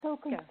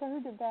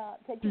heard about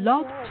taking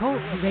Blog care of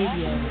Talk you,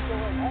 Radio.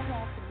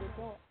 unlocking the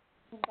door.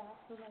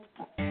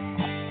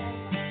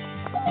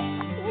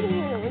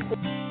 Anyway,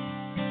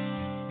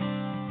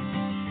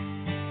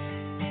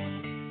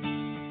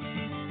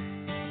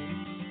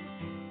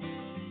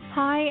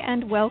 Hi,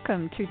 and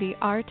welcome to The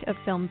Art of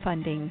Film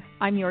Funding.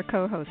 I'm your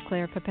co-host,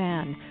 Claire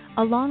Papin,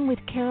 along with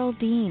Carol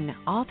Dean,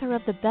 author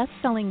of the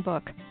best-selling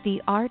book,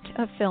 The Art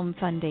of Film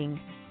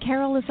Funding.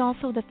 Carol is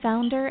also the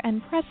founder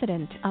and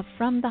president of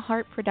From the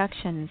Heart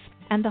Productions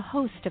and the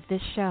host of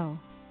this show.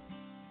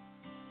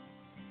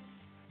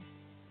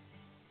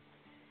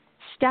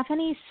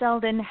 Stephanie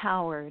Selden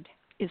Howard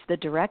is the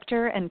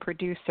director and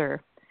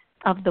producer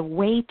of The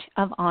Weight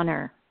of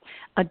Honor,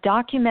 a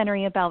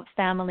documentary about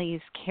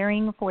families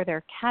caring for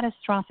their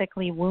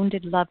catastrophically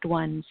wounded loved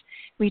ones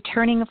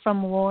returning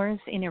from wars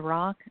in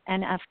Iraq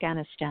and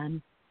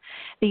Afghanistan.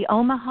 The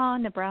Omaha,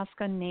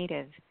 Nebraska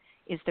native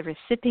is the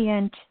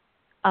recipient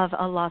of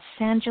a Los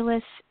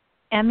Angeles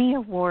Emmy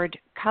Award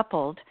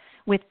coupled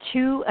with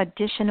 2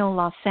 additional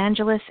Los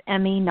Angeles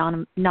Emmy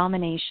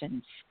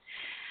nominations.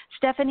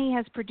 Stephanie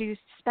has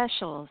produced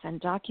specials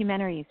and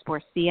documentaries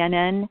for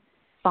CNN,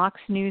 Fox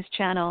News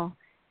Channel,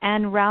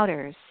 and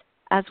Reuters,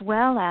 as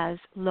well as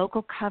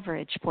local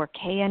coverage for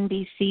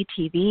KNBC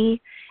TV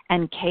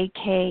and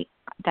KTTV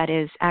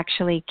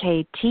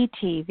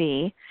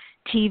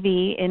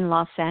TV in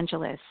Los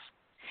Angeles.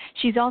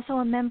 She's also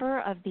a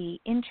member of the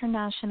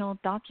International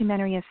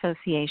Documentary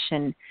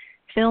Association,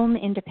 Film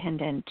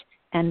Independent,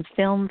 and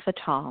Film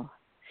Fatale.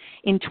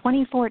 In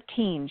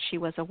 2014, she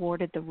was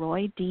awarded the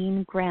Roy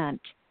Dean Grant,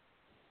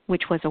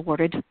 which was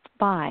awarded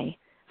by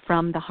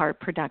From the Heart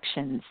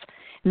Productions,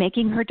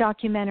 making her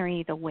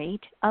documentary, The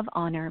Weight of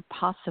Honor,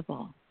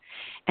 possible.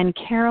 And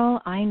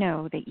Carol, I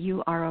know that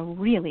you are a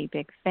really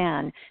big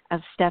fan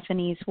of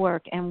Stephanie's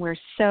work, and we're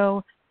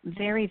so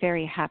very,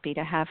 very happy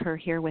to have her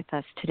here with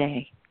us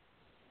today.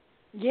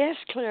 Yes,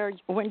 Claire,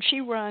 when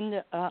she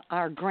ran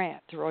our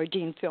grant, the Roy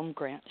Dean Film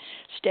Grant,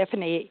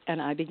 Stephanie and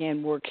I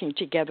began working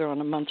together on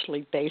a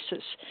monthly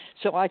basis,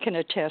 so I can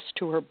attest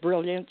to her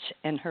brilliance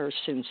and her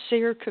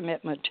sincere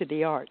commitment to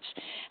the arts.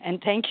 And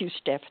thank you,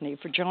 Stephanie,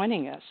 for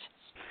joining us.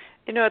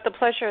 You know, the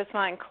pleasure is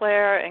mine,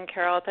 Claire and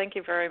Carol. Thank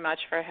you very much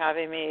for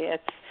having me.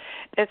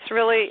 It's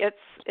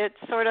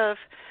sort of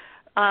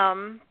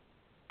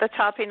the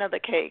topping of the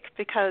cake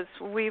because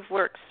we've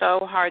worked so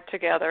hard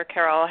together,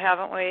 Carol,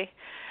 haven't we?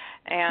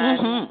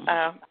 And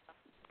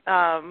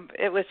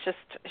it was just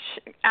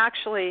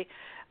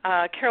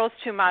Carol's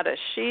too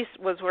modest. She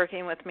was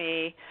working with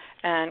me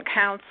and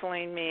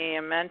counseling me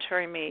and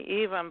mentoring me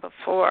even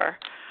before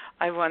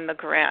I won the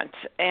grant.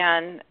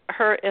 And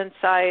her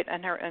insight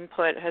and her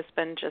input has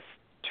been just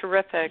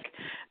terrific.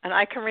 And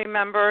I can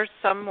remember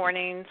some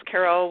mornings,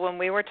 Carol, when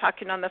we were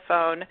talking on the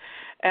phone,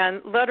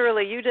 and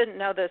literally, you didn't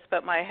know this,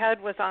 but my head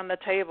was on the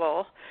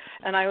table,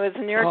 and I was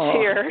near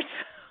tears.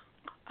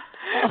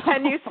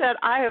 And you said,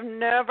 I have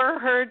never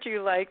heard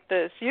you like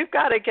this. You've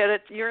got to get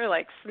it. You're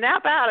like,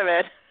 snap out of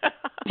it.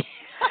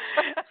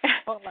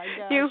 Oh, my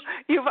gosh.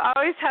 You've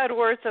always had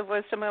words of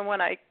wisdom. And when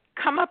I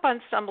come up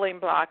on stumbling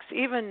blocks,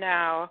 even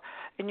now,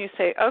 and you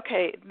say,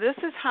 okay, this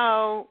is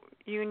how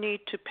you need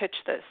to pitch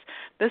this.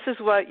 This is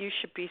what you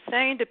should be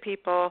saying to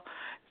people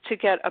to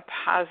get a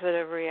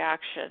positive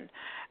reaction.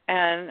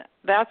 And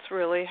that's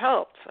really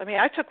helped. I mean,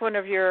 I took one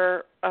of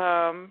your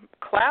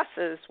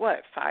classes,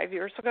 5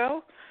 years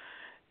ago?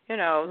 You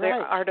know, the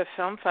Art of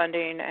Film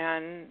Funding,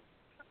 and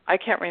I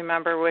can't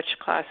remember which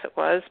class it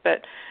was,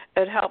 but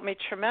it helped me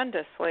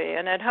tremendously,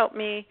 and it helped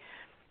me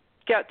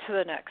get to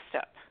the next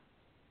step,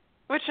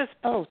 which is,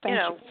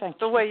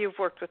 the way you've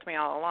worked with me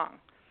all along.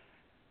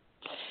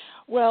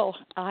 Well,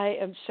 I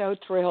am so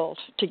thrilled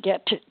to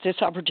get to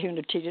this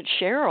opportunity to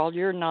share all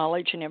your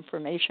knowledge and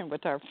information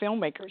with our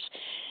filmmakers.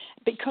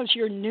 Because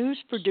your news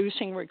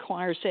producing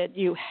requires that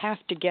you have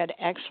to get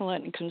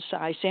excellent and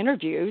concise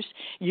interviews,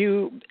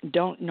 you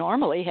don't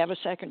normally have a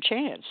second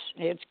chance.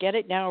 It's get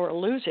it now or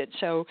lose it.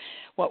 So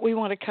what we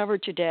want to cover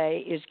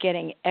today is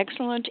getting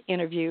excellent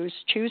interviews,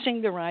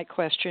 choosing the right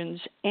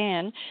questions,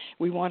 and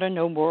we want to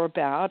know more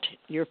about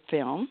your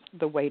film,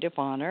 The Weight of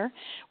Honor,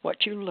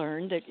 what you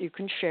learned that you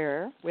can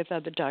share with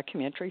other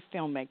documentary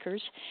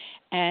filmmakers.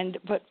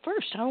 But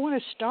first, I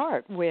want to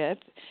start with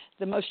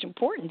the most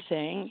important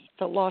thing,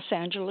 the Los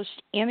Angeles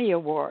Emmy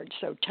Award.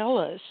 So tell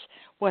us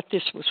what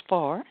this was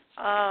for.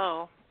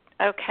 Oh,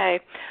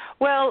 okay.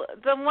 Well,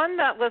 the one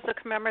that was a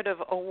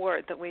commemorative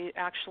award that we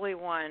actually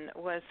won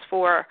was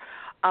for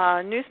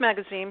a news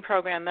magazine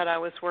program that I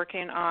was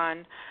working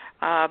on.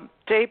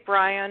 Dave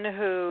Bryan,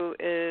 who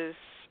is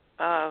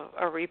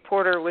a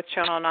reporter with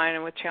Channel 9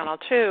 and with Channel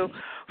 2,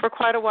 for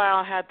quite a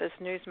while had this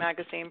news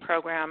magazine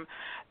program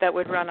that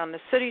would run on the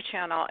City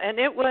Channel. And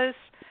it was,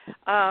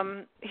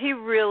 he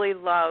really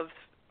loved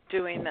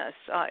doing this.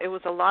 It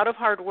was a lot of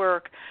hard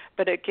work,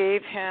 but it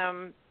gave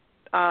him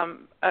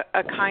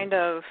a kind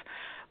of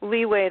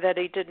leeway that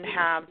he didn't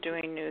have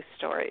doing news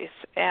stories.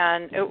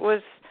 And it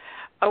was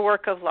a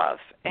work of love.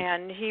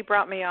 And he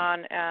brought me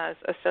on as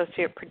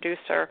associate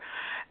producer.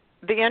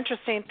 the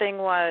interesting thing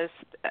was,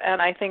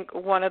 and I think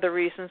one of the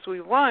reasons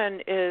we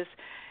won is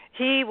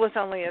he was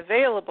only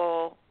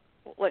available,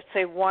 let's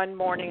say, one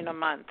morning a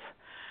month.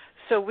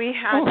 So we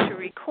had to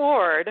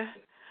record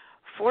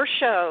 4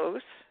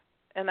 shows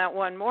in that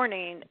one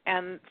morning,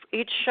 and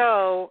each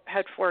show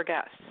had 4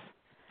 guests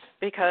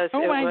because it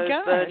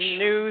was the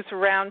news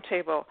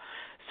roundtable.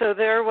 So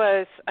there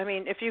was, I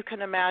mean, if you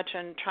can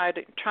imagine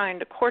trying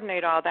to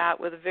coordinate all that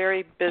with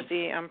very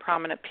busy and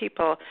prominent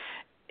people,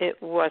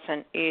 it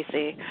wasn't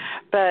easy.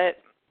 But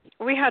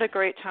we had a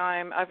great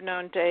time. I've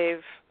known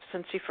Dave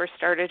since he first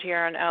started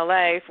here in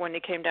LA when he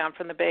came down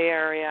from the Bay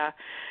Area,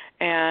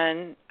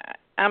 and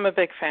I'm a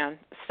big fan.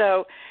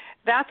 So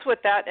that's what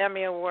that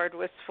Emmy Award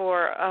was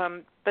for.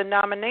 The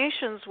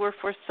nominations were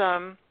for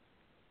some,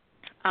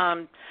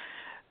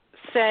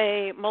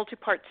 say,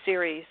 multi-part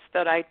series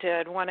that I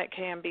did, one at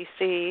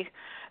KMBC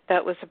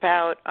that was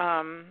about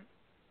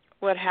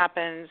what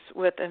happens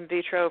with in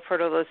vitro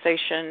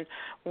fertilization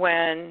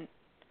when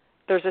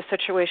there's a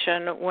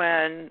situation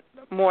when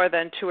more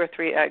than 2 or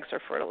 3 eggs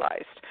are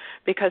fertilized,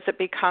 because it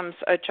becomes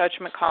a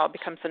judgment call, it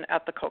becomes an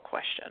ethical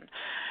question.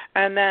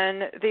 And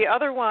then the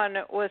other one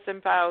was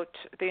about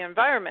the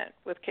environment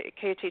with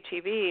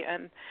KTTV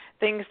and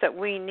things that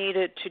we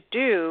needed to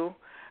do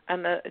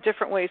and the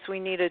different ways we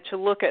needed to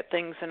look at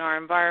things in our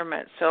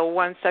environment. So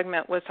one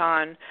segment was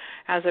on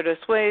hazardous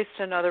waste,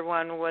 another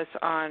one was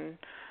on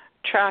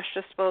trash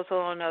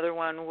disposal, another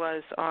one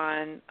was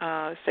on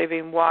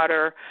saving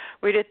water.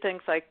 We did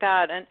things like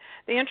that. And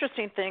the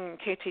interesting thing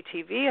in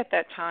KTTV at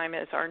that time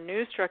is our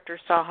news director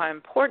saw how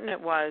important it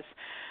was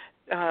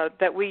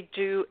that we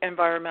do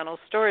environmental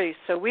stories.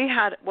 So we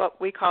had what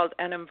we called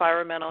an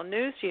environmental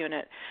news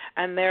unit,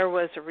 and there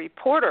was a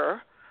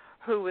reporter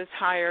who was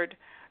hired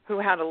who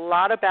had a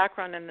lot of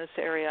background in this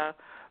area,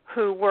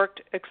 who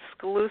worked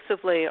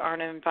exclusively on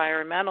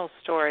environmental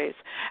stories.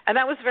 And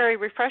that was very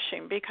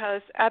refreshing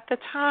because at the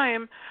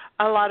time,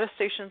 a lot of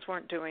stations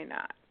weren't doing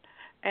that.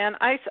 And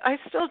I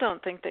still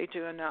don't think they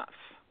do enough.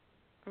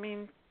 I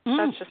mean,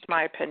 that's just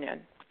my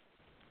opinion.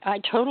 I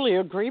totally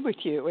agree with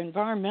you.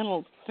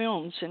 Environmental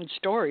films and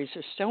stories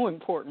are so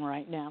important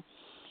right now.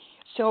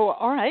 So,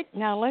 all right,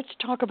 now let's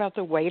talk about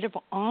The Weight of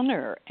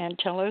Honor and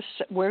tell us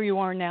where you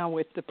are now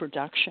with the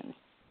production.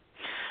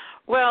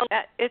 Well,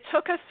 it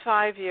took us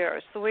 5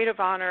 years. The Weight of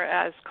Honor,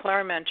 as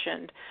Claire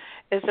mentioned,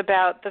 is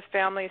about the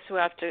families who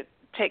have to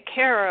take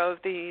care of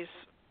these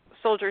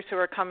soldiers who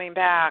are coming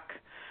back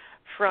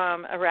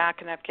from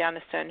Iraq and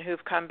Afghanistan,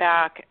 who've come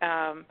back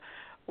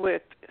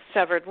with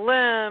severed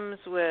limbs,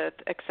 with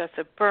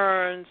excessive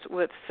burns,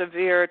 with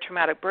severe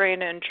traumatic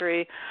brain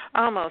injury.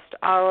 Almost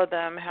all of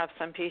them have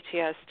some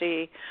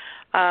PTSD,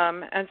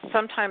 and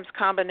sometimes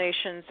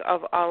combinations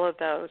of all of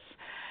those.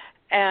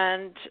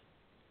 And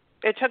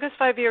it took us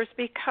 5 years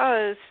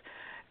because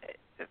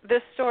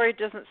this story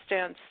doesn't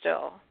stand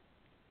still.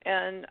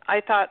 And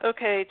I thought,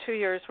 okay, 2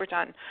 years, we're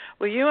done.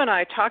 Well, you and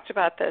I talked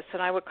about this,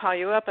 and I would call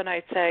you up and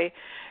I'd say,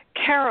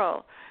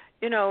 Carol,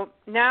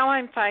 now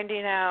I'm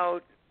finding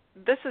out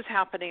this is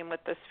happening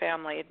with this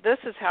family. This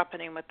is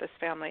happening with this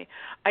family.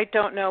 I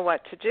don't know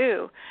what to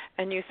do.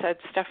 And you said,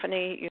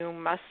 Stephanie, you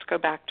must go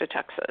back to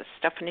Texas.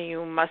 Stephanie,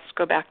 you must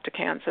go back to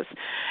Kansas.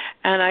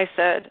 And I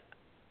said,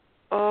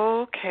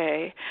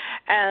 okay.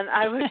 And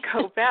I would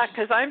go back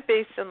because I'm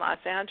based in Los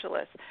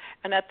Angeles.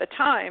 And at the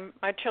time,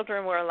 my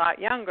children were a lot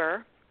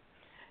younger.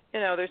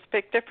 There's a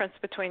big difference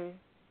between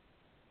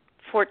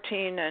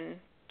 14 and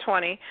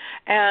 20.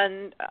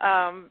 And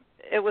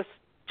it was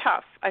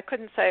tough. I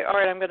couldn't say, all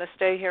right, I'm going to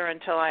stay here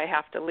until I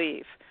have to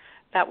leave.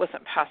 That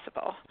wasn't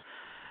possible.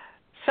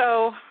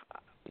 So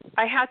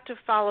I had to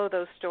follow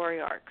those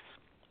story arcs.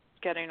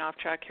 Getting off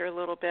track here a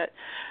little bit.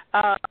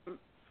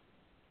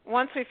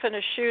 Once we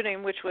finished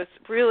shooting, which was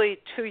really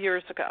 2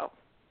 years ago,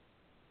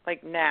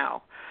 like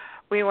now,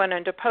 we went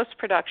into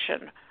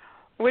post-production,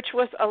 which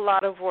was a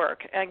lot of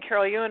work. And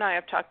Carol, you and I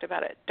have talked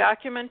about it.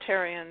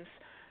 Documentarians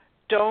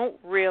don't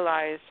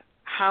realize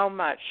how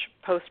much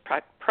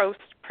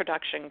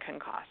post-production can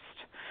cost.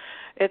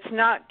 It's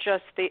not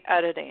just the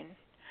editing.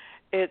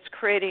 It's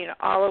creating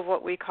all of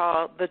what we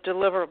call the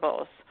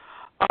deliverables,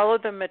 all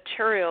of the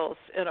materials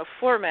in a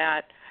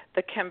format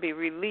that can be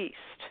released.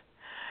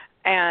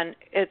 And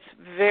it's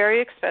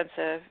very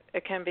expensive.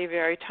 It can be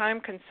very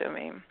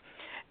time-consuming.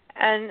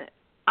 And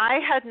I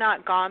had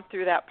not gone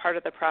through that part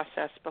of the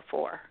process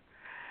before.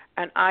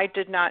 And I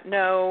did not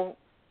know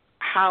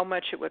how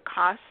much it would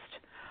cost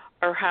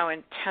or how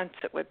intense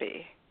it would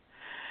be.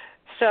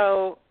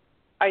 So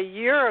a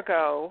year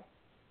ago,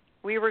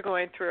 we were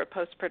going through a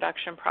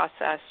post-production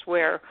process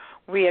where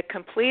we had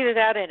completed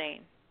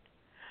editing,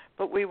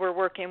 but we were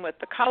working with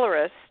the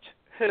colorist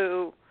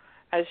who,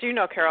 as you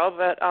know, Carol,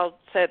 but I'll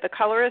say the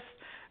colorist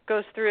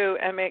goes through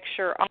and makes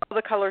sure all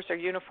the colors are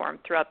uniform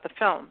throughout the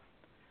film,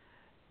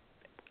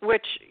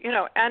 which,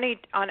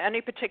 on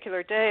any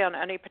particular day, on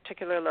any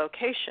particular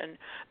location,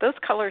 those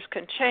colors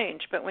can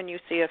change, but when you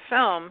see a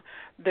film,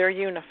 they're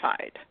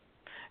unified,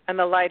 and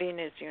the lighting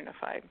is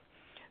unified.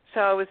 So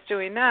I was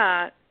doing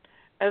that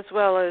as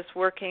well as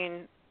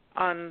working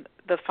on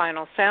the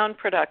final sound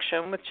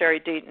production with Jerry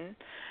Deaton,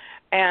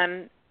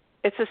 and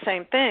it's the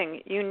same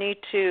thing. You need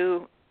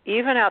to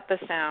even out the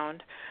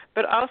sound,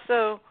 but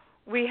also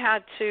we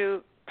had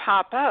to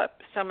pop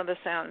up some of the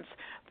sounds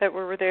that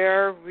were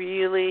there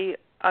really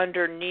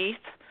underneath.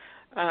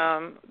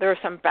 There are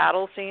some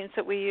battle scenes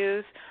that we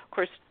use. Of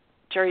course,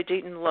 Jerry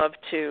Deaton loved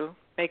to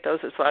make those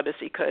as loud as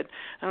he could.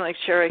 I'm like,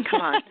 Jerry,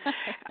 come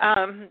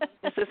on.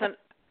 This isn't.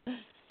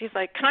 He's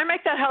like, can I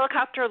make that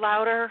helicopter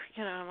louder?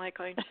 You know, I'm like,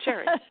 going,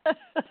 Jerry,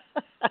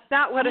 that's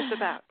not what it's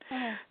about.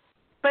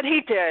 But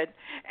he did,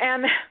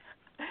 and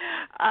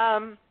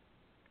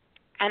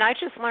I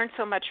just learned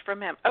so much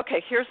from him.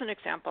 Okay, here's an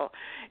example.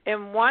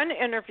 In one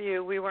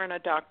interview, we were in a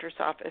doctor's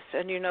office,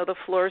 and you know the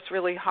floor's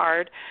really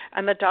hard,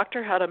 and the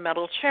doctor had a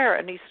metal chair,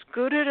 and he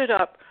scooted it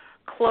up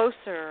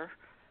closer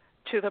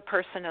to the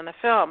person in the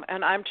film.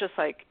 And I'm just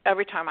like,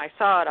 every time I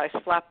saw it, I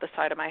slapped the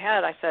side of my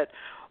head. I said,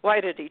 why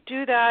did he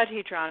do that?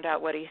 He drowned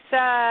out what he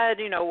said.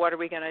 You know, what are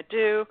we going to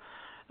do?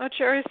 Oh,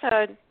 Jerry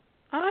said,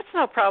 oh, that's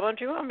no problem.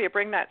 Do you want me to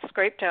bring that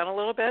scrape down a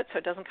little bit so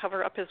it doesn't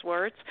cover up his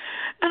words?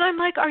 And I'm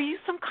like, are you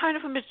some kind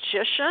of a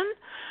magician?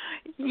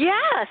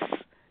 Yes,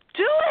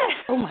 do it.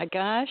 Oh, my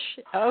gosh.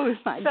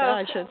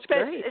 That's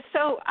great.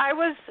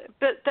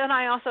 But then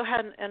I also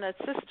had an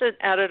assistant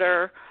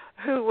editor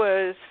who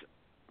was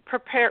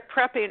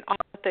prepping all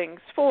the things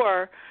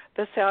for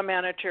the sound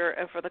manager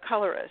and for the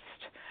colorist.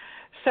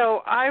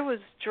 So I was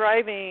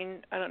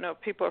driving, I don't know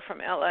if people are from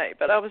LA,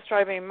 but I was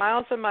driving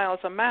miles and miles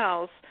and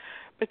miles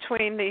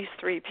between these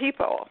three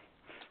people,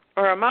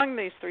 or among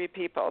these three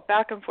people,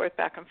 back and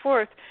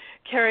forth,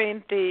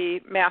 carrying the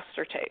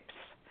master tapes.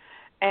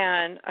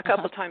 And a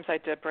couple times I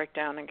did break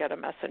down and get a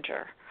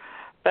messenger.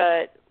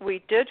 But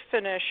we did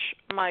finish.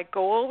 My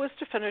goal was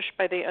to finish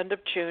by the end of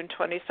June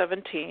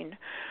 2017.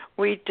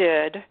 We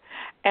did,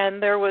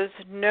 and there was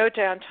no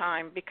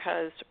downtime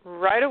because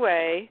right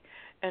away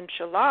in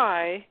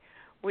July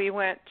we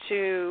went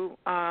to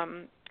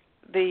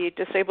the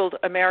Disabled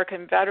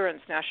American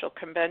Veterans National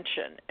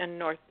Convention in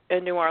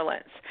New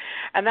Orleans,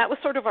 and that was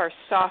sort of our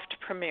soft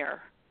premiere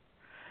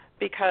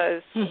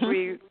because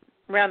we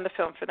ran the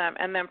film for them,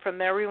 and then from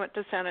there we went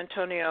to San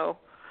Antonio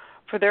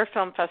for their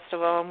film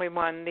festival, and we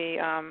won the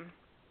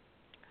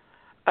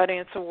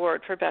Audience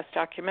Award for Best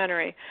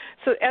Documentary.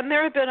 So, and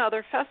there have been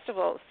other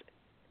festivals.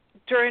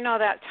 During all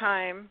that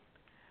time,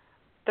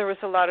 there was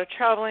a lot of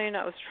traveling.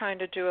 I was trying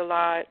to do a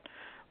lot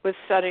with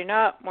setting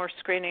up more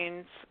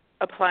screenings,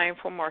 applying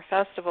for more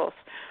festivals.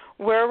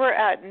 Where we're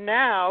at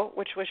now,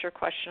 which was your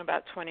question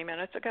about 20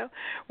 minutes ago,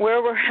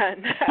 where we're at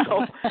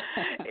now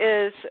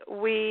is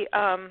we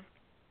have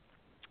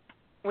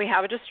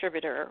a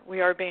distributor.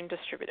 We are being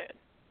distributed,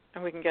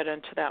 and we can get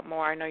into that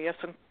more. I know you have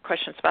some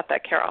questions about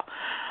that, Carol.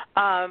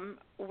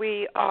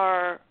 We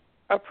are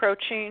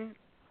approaching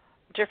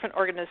different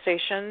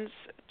organizations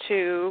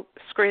to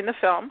screen the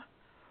film,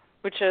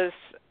 which is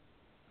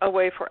a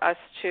way for us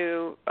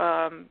to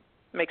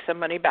make some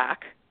money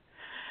back.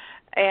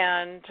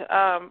 And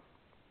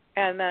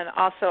then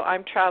also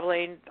I'm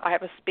traveling. I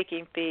have a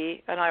speaking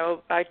fee, and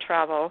I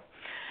travel.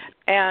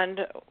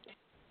 And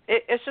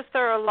it's just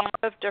there are a lot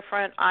of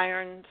different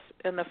irons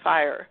in the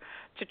fire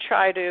to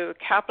try to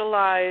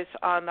capitalize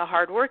on the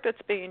hard work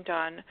that's being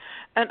done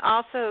and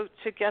also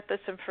to get this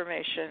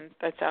information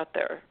that's out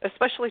there,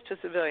 especially to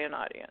civilian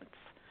audience.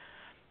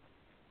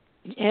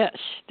 Yes,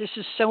 this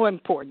is so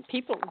important.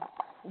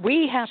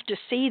 We have to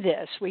see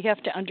this. We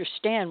have to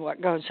understand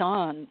what goes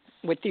on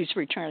with these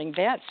returning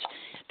vets.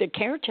 The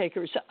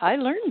caretakers, I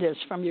learned this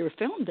from your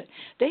film, that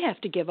they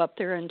have to give up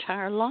their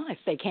entire life.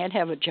 They can't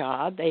have a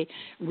job. They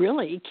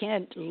really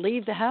can't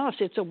leave the house.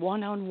 It's a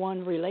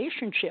one-on-one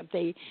relationship.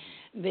 The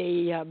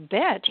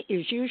vet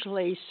is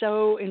usually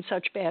in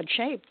such bad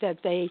shape that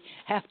they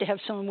have to have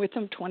someone with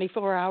them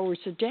 24 hours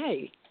a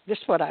day. This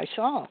is what I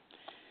saw.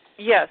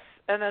 Yes,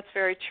 and that's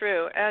very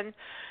true. And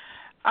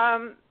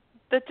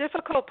the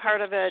difficult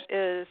part of it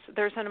is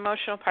there's an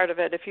emotional part of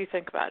it if you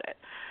think about it.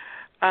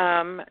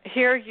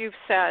 Here you've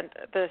sent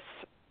the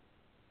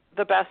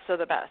best of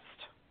the best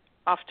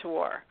off to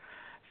war.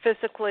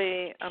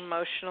 Physically,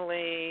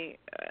 emotionally,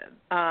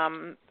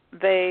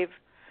 they've,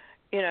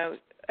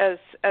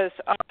 as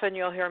often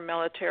you'll hear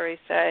military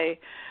say,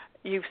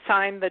 you've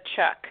signed the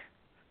check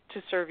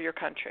to serve your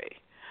country.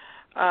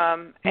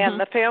 And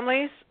the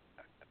families,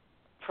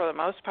 for the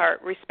most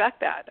part,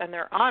 respect that, and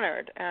they're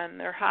honored, and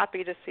they're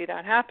happy to see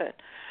that happen.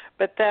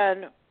 But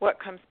then what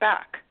comes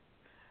back?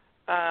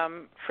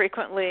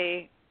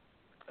 Frequently,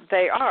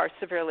 they are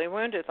severely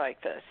wounded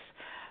like this.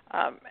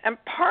 And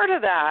part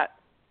of that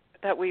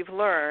we've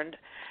learned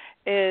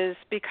is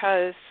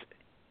because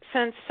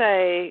since,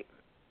 say,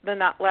 the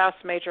last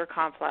major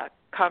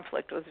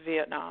conflict was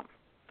Vietnam,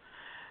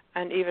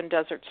 and even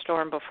Desert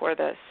Storm before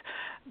this,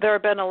 there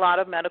have been a lot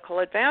of medical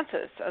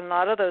advances, and a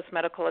lot of those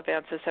medical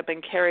advances have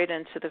been carried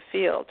into the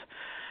field.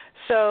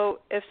 So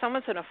if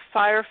someone's in a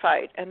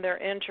firefight and they're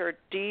injured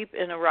deep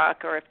in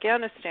Iraq or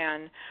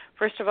Afghanistan,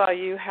 first of all,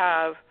 you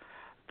have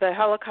the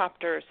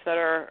helicopters that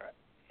are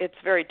it's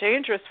very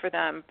dangerous for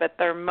them, but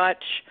they're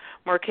much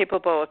more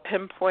capable of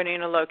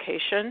pinpointing a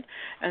location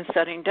and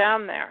setting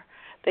down there.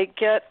 They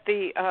get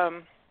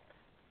the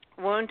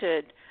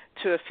wounded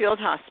to a field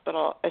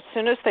hospital as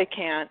soon as they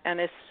can, and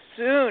as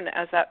soon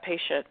as that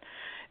patient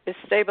is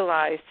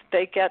stabilized,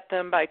 they get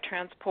them by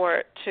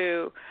transport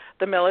to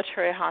the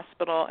military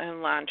hospital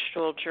in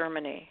Landstuhl,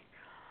 Germany.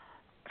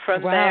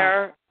 From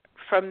there,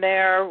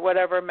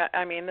 whatever,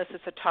 this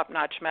is a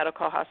top-notch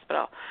medical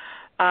hospital.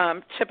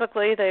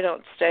 Typically, they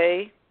don't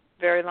stay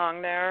very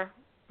long there,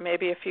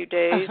 maybe a few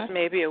days,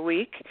 maybe a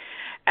week.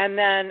 And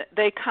then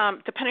they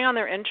come, depending on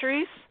their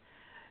injuries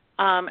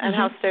and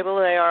how stable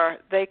they are,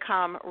 they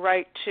come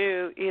right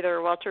to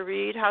either Walter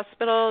Reed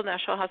Hospital,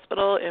 National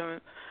Hospital in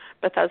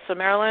Bethesda,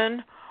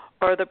 Maryland,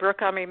 or the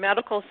Brooke Army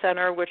Medical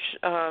Center, which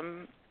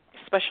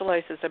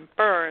specializes in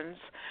burns,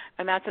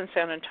 and that's in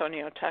San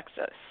Antonio,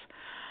 Texas.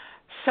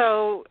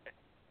 So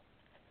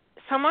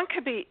someone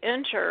could be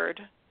injured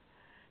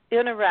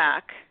in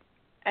Iraq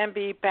and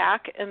be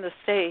back in the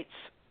States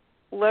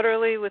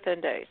literally within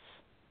days.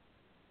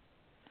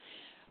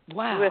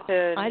 Wow.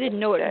 I didn't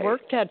know it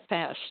worked that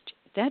fast.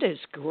 That is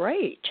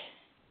great.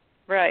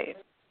 Right.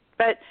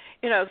 But,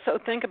 so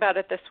think about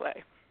it this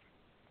way.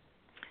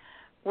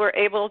 We're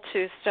able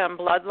to stem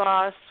blood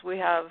loss. We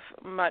have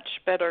much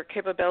better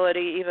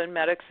capability, even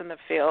medics in the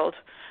field.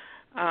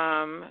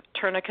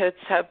 Tourniquets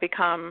have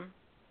become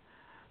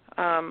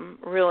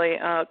really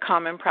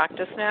common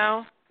practice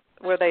now,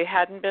 where they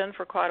hadn't been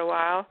for quite a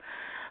while.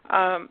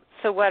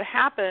 So what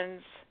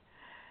happens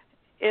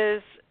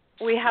is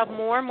we have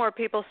more and more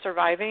people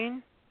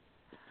surviving,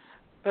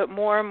 but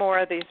more and more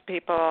of these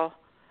people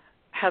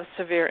have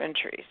severe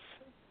injuries.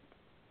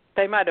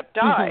 They might have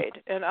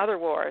died in other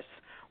wars.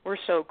 We're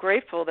so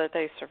grateful that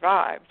they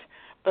survived,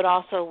 but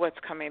also what's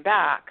coming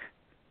back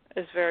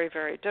is very,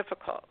 very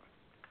difficult.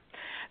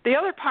 The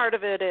other part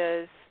of it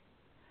is,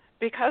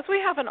 because we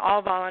have an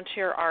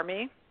all-volunteer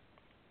Army,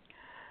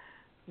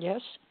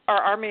 yes,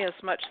 our Army is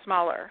much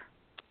smaller.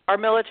 Our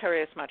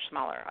military is much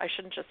smaller. I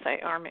shouldn't just say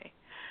Army.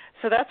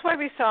 So that's why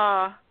we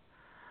saw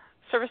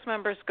service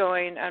members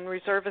going and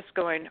reservists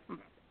going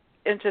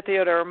into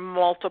theater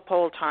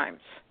multiple times.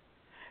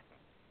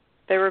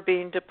 They were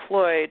being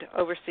deployed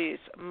overseas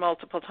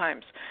multiple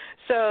times.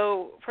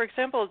 So, for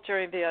example,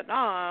 during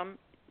Vietnam,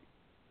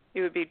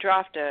 you would be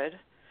drafted,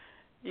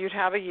 you'd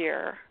have a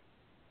year,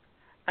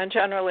 and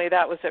generally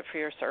that was it for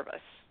your service,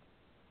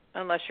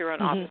 unless you were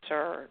an officer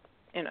or,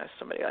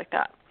 somebody like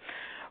that.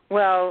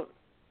 Well,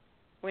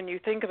 when you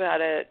think about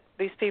it,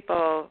 these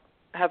people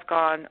have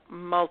gone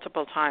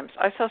multiple times.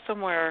 I saw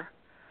somewhere,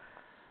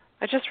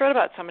 I just read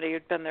about somebody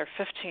who'd been there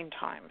 15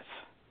 times.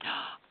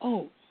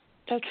 Oh,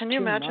 that's Can you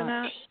imagine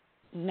that?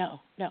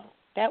 No.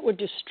 That would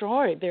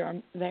destroy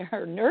their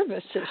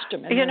nervous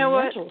system and you know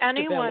their what? mental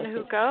Anyone stability.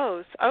 who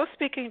goes, I was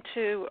speaking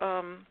to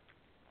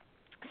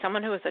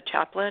someone who was a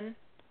chaplain,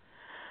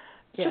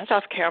 just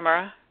off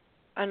camera,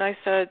 and I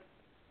said,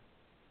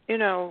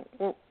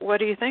 what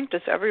do you think?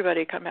 Does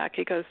everybody come back?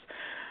 He goes,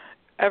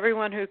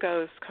 everyone who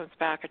goes comes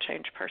back a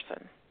changed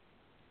person.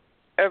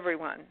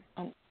 Everyone.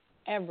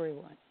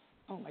 Everyone.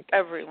 Oh, my God.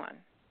 Everyone.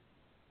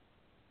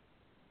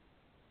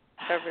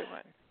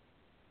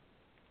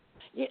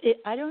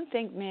 I don't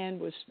think man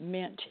was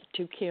meant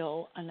to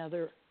kill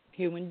another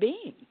human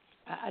being.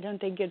 I don't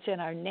think it's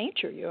in our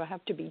nature. You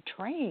have to be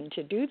trained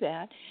to do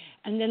that.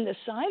 And then the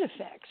side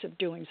effects of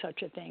doing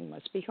such a thing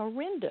must be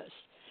horrendous.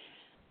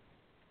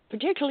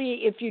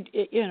 Particularly if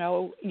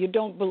you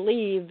don't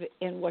believe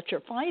in what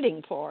you're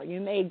fighting for. You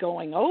may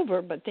going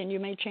over, but then you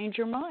may change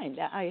your mind.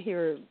 I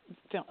hear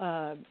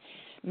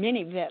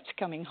many vets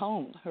coming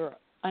home who are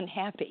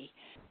unhappy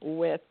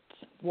with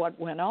what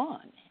went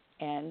on,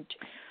 and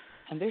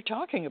they're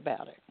talking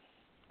about it.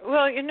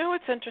 Well,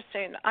 what's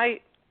interesting?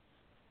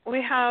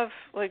 We have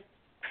like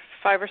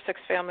 5 or 6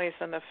 families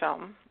in the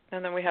film,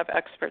 and then we have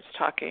experts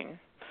talking.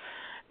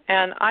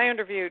 And I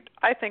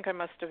think I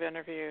must have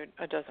interviewed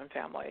a dozen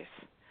families.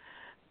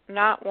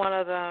 Not one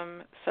of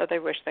them said they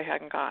wish they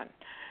hadn't gone.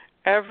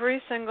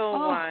 Every single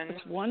one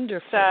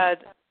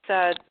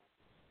said,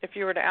 if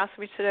you were to ask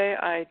me today,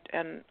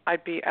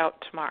 I'd be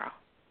out tomorrow.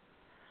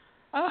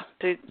 Oh,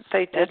 they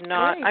did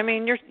not. Great. I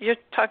mean, you're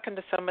talking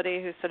to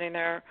somebody who's sitting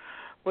there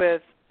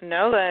with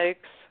no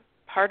legs,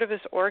 part of his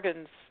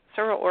organs,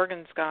 several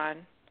organs gone,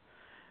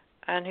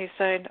 and he's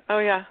saying, "Oh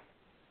yeah,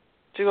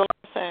 do all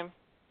the same,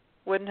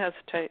 wouldn't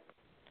hesitate."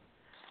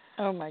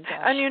 Oh my gosh!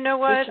 And you know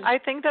what? I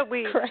think that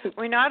we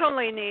not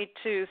only need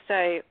to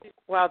say,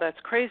 "Wow, that's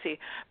crazy,"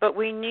 but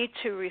we need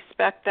to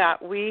respect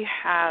that we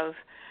have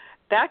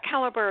that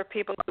caliber of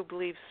people who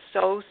believe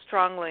so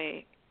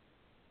strongly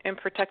in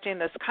protecting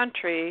this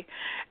country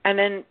and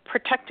in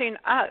protecting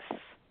us.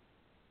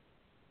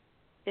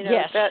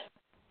 Yes. That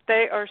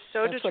they are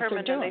so that's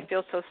determined and they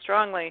feel so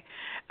strongly.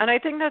 And I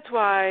think that's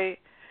why,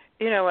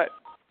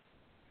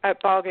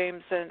 at ball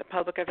games and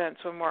public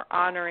events when we're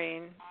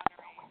honoring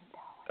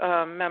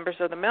members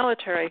of the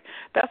military,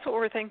 that's what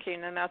we're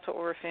thinking and that's what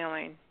we're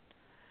feeling.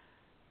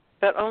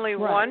 But only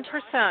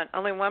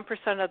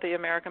 1% of the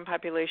American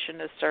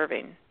population is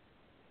serving.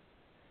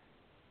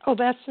 Oh,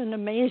 that's an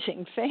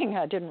amazing thing.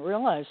 I didn't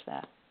realize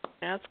that.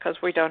 Yeah, it's because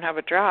we don't have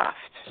a draft.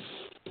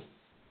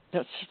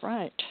 That's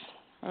right.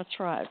 That's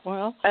right.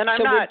 Well, and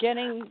so we're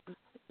getting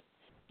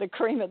the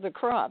cream of the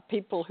crop,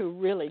 people who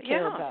really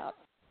care about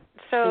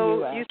So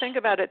the US. You think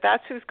about it,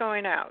 that's who's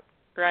going out,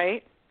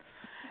 right?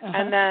 Uh-huh.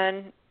 And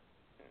then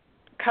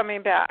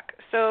coming back.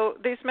 So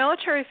these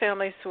military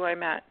families who I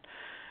met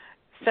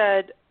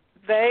said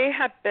they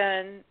have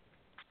been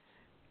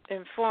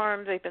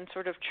informed, they've been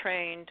sort of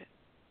trained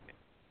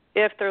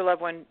if their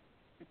loved one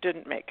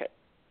didn't make it.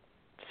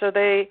 So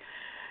they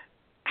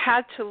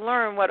had to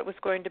learn what it was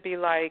going to be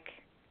like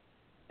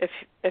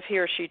if he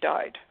or she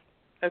died.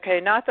 Okay,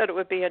 not that it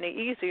would be any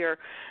easier,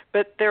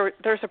 but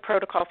there's a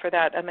protocol for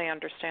that, and they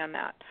understand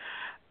that.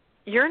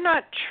 You're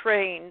not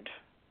trained.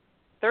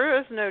 There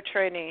is no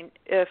training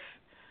if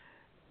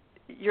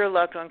your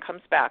loved one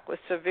comes back with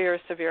severe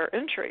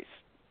injuries.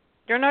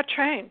 You're not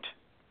trained.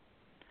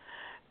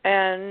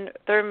 And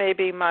there may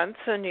be months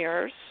and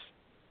years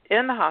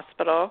in the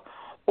hospital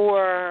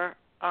or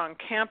on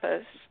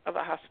campus of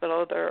a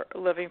hospital. There are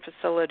living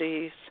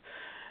facilities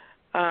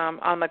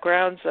on the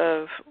grounds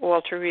of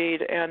Walter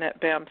Reed and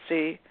at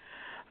BAMC,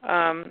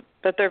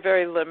 but they're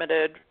very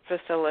limited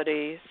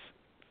facilities.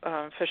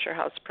 Fisher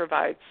House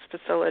provides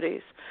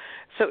facilities.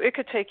 So it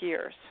could take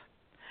years.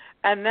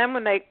 And then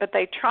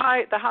they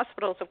try, the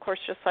hospitals, of course,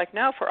 just like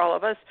now for all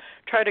of us,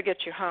 try to get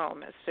you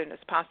home as soon as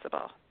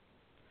possible.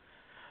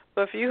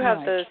 But if you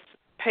have this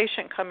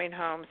patient coming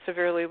home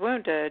severely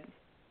wounded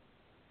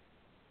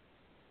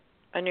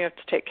and you have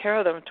to take care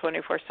of them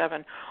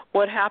 24/7,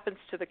 what happens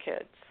to the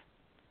kids?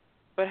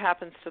 What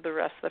happens to the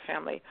rest of the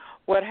family?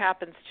 What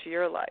happens to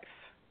your life?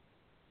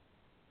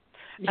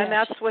 Yes. And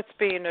that's what's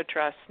being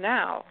addressed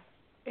now.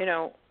 You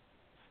know,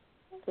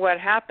 what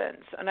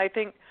happens? And I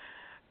think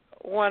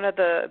one of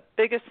the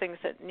biggest things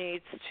that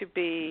needs to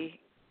be,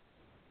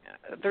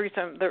 the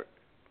reason the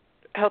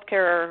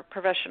healthcare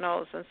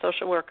professionals and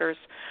social workers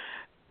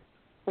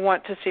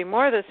want to see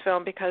more of this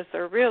film, because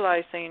they're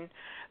realizing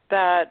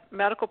that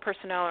medical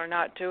personnel are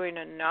not doing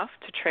enough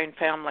to train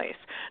families,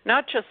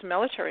 not just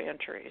military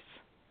injuries,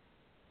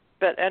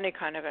 but any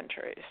kind of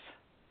injuries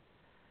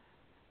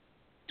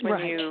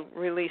when you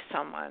release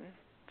someone.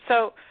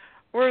 So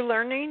we're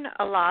learning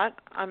a lot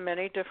on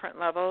many different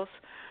levels,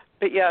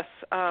 but yes,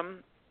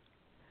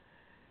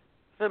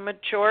 the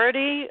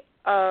majority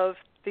of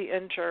the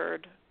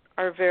injured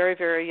are very,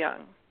 very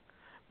young.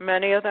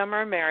 Many of them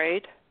are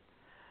married.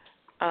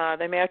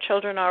 They may have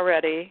children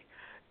already.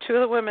 2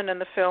 of the women in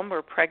the film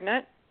were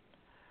pregnant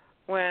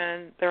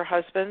when their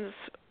husbands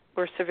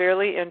were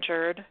severely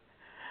injured.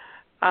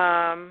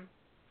 And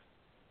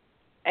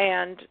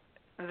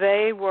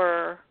they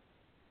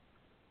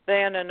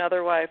and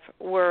another wife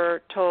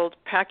were told,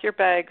 pack your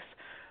bags,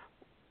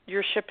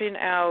 you're shipping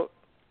out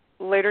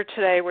later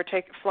today, we're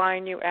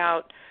flying you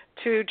out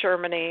to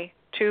Germany,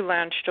 to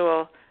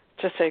Landstuhl,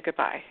 to say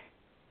goodbye.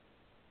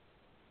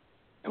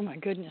 Oh, my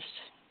goodness.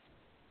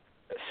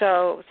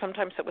 So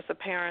sometimes it was the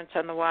parents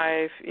and the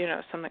wife,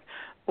 something.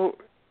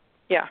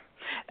 Yeah.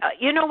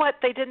 You know what?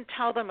 They didn't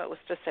tell them it was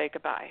to say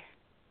goodbye.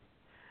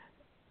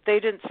 They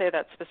didn't say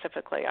that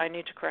specifically. I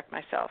need to correct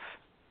myself.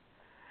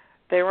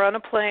 They were on a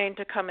plane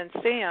to come and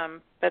see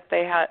him, but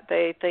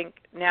they think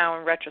now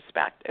in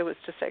retrospect it was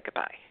to say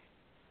goodbye.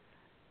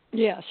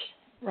 Yes,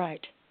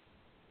 right.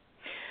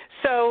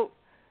 So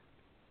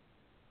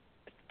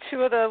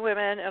 2 of the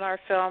women in our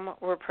film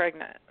were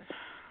pregnant.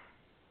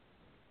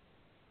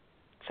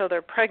 So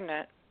they're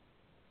pregnant,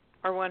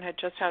 or one had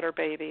just had her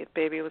baby. The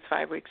baby was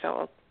 5 weeks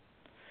old.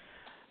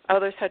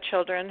 Others had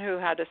children who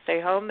had to stay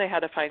home. They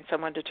had to find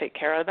someone to take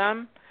care of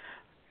them,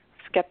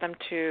 get them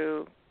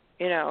to,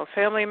 a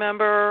family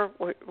member,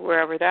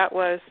 wherever that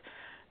was,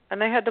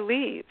 and they had to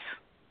leave.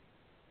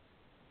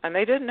 And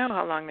they didn't know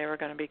how long they were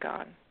going to be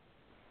gone.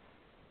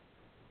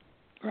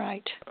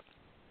 Right.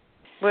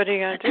 What are you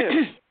going to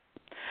do?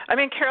 I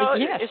mean, Carol,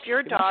 if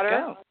your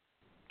daughter,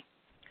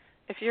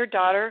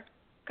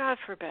 God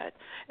forbid,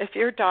 if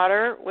your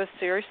daughter was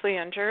seriously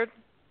injured,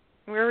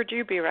 where would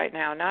you be right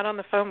now? Not on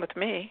the phone with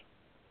me.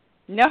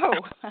 No,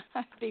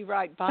 I'd be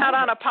right by Not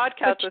on a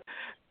podcast with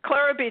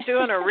Clara be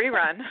doing a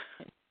rerun.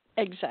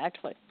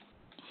 Exactly.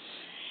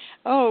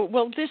 Oh,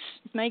 well, this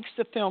makes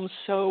the film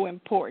so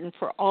important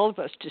for all of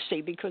us to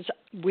see, because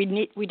we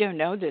don't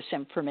know this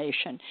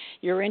information.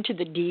 You're into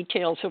the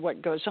details of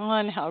what goes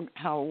on,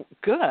 how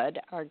good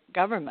our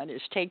government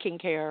is taking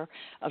care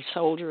of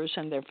soldiers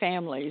and their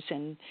families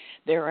and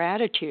their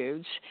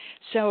attitudes.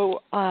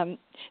 So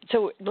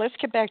let's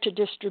get back to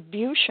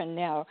distribution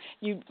now.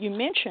 You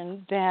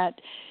mentioned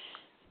that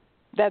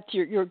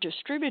your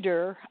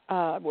distributor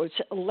was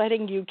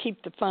letting you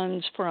keep the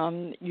funds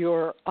from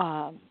your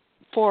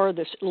for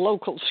the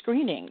local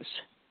screenings.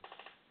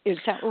 Is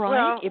that right?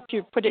 Well, if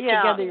you put it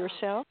together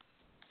yourself?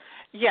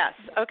 Yes.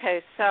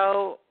 Okay.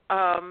 So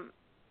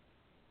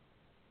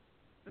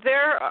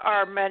there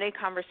are many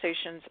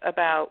conversations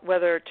about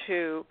whether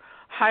to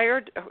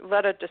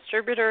let a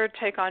distributor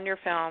take on your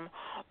film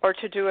or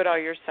to do it all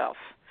yourself.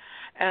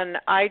 And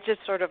I did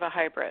sort of a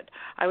hybrid.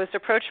 I was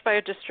approached by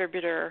a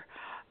distributor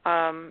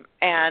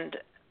and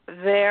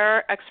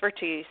their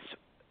expertise,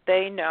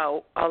 they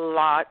know a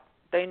lot.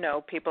 They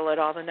know people at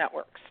all the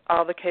networks,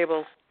 all the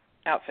cable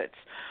outfits,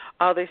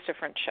 all these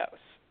different shows.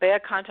 They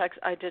had contacts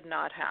I did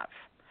not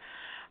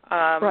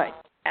have. Right.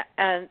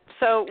 And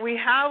so we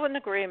have an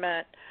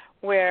agreement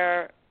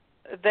where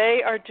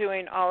they are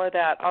doing all of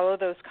that, all of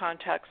those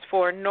contacts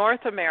for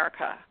North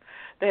America.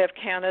 They have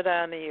Canada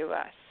and the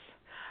U.S.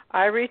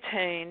 I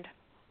retained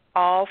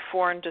all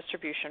foreign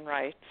distribution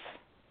rights,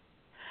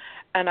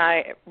 and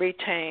I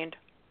retained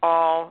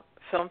all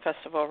film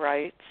festival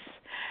rights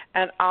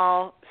and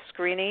all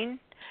screening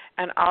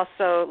and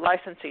also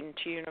licensing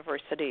to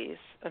universities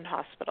and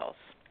hospitals.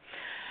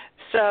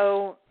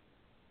 So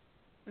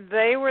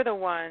they were the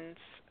ones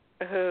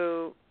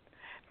who,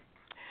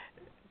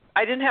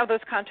 I didn't have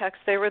those contacts.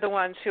 They were the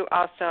ones who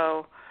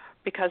also,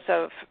 because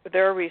of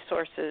their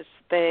resources,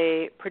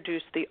 they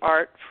produced the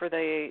art for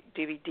the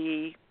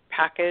DVD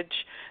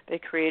package. They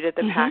created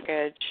the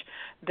package.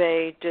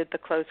 They did the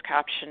closed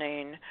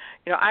captioning.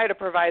 You know, I had to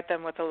provide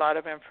them with a lot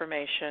of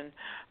information.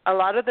 A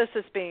lot of this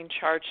is being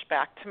charged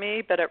back to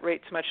me, but at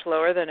rates much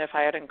lower than if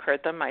I had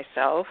incurred them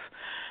myself.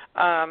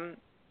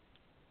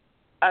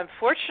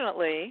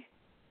 Unfortunately,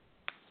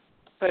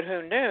 but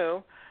who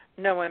knew,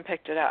 no one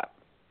picked it up.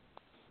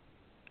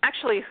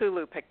 Actually,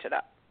 Hulu picked it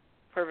up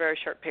for a very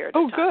short period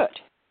of time. Oh,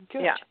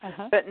 good. Yeah,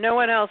 but no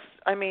one else,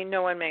 I mean,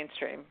 no one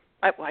mainstream.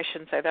 I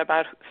shouldn't say that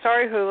about,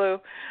 sorry, Hulu.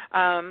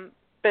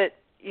 But,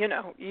 you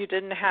know, you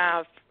didn't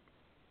have,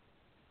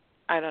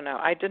 I don't know,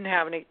 I didn't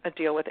have a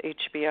deal with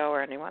HBO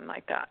or anyone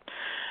like that.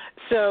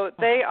 So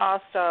they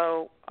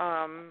also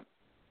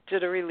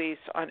did a release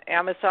on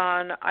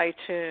Amazon,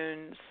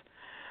 iTunes,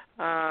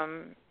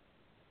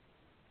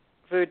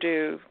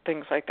 Vudu,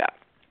 things like that.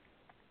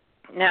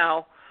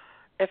 Now,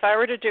 if I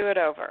were to do it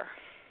over,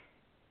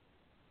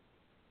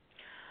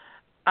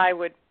 I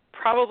would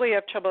probably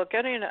have trouble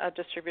getting a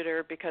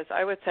distributor because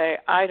I would say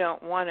I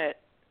don't want it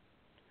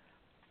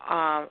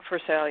for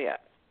sale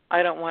yet.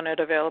 I don't want it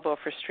available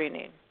for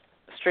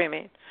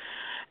streaming.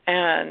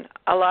 And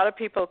a lot of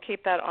people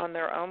keep that on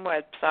their own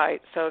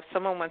website, so if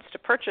someone wants to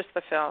purchase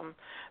the film,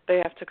 they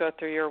have to go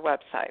through your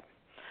website.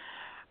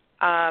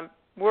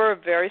 We're a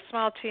very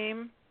small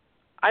team.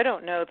 I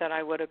don't know that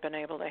I would have been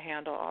able to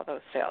handle all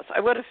those sales. I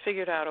would have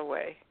figured out a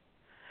way.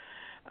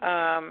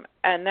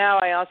 And now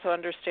I also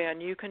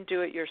understand you can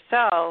do it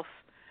yourself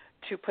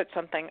to put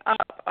something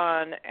up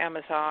on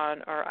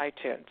Amazon or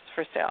iTunes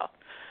for sale.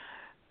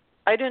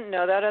 I didn't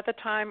know that at the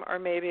time, or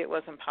maybe it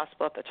wasn't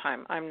possible at the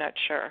time. I'm not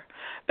sure.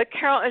 But,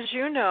 Carol, as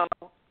you know,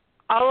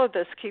 all of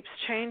this keeps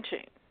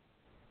changing.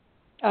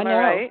 I know.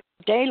 Right?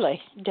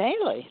 Daily.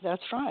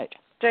 That's right.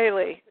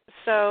 Daily.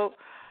 So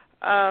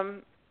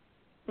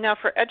now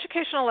for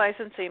educational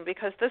licensing,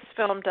 because this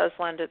film does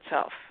lend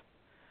itself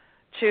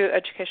to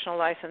educational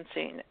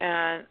licensing.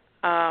 And,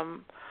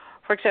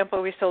 for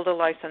example, we sold a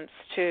license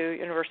to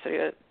University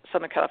of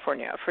Southern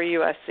California for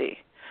USC,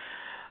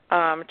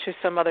 to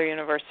some other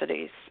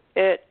universities.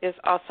 It is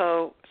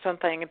also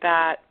something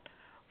that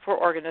for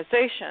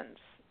organizations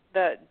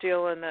that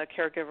deal in the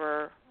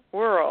caregiver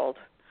world,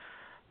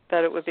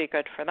 that it would be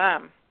good for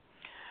them.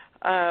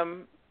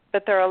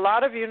 But there are a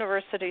lot of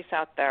universities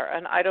out there,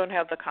 and I don't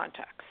have the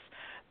contacts.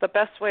 The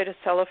best way to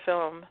sell a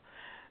film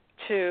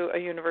to a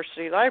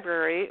university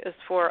library is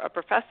for a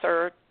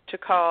professor to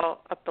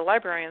call up the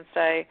library and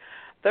say,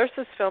 there's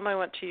this film I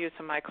want to use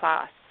in my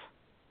class.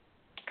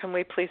 Can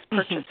we please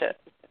purchase it?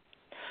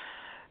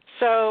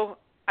 So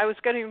I was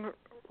getting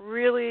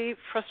really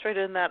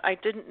frustrated in that I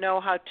didn't know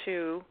how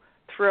to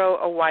throw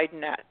a wide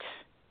net.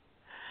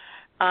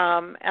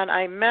 And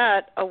I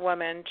met a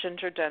woman,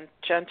 Ginger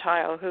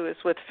Gentile, who is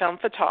with Film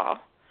Fatale,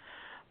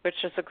 which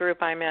is a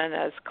group I'm in,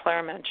 as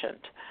Claire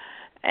mentioned.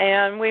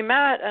 And we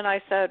met, and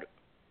I said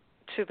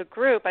to the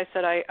group, I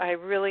said, I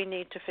really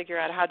need to figure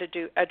out how to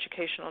do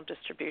educational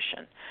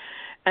distribution.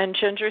 And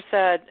Ginger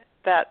said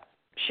that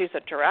she's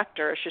a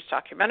director, she's a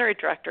documentary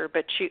director,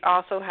 but she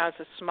also has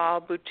a small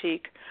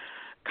boutique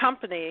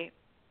company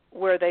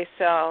where they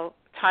sell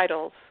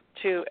titles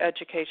to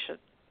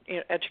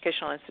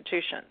educational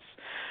institutions.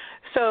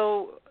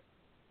 So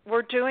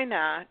we're doing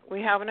that.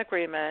 We have an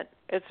agreement.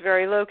 It's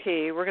very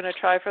low-key. We're going to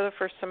try for the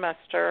first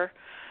semester,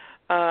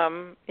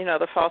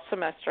 the fall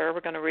semester.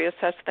 We're going to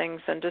reassess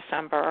things in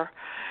December.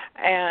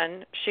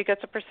 And she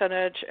gets a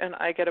percentage and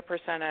I get a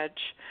percentage.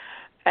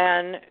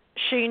 And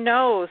she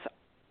knows,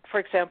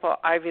 for example,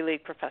 Ivy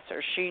League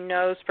professors. She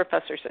knows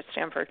professors at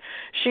Stanford.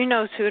 She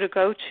knows who to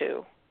go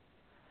to.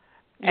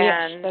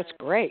 Yes, that's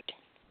great.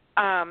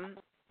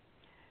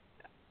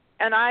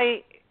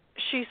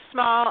 She's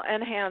small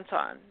and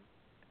hands-on,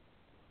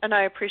 and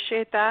I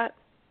appreciate that.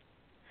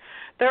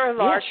 There are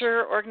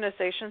larger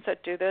organizations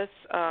that do this.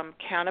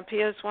 Canopy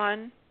is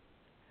one.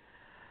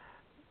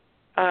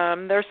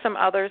 There's some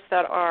others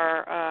that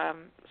are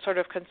sort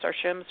of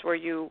consortiums where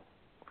you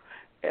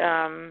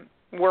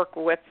work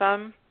with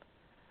them.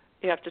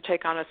 You have to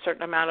take on a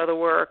certain amount of the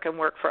work and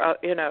work for,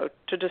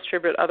 to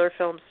distribute other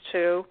films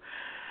too,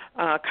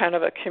 kind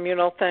of a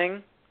communal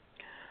thing.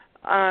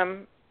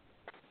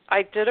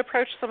 I did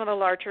approach some of the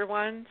larger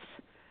ones,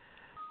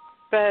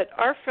 but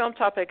our film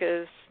topic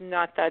is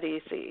not that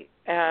easy,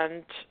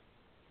 and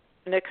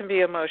it can be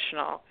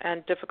emotional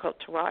and difficult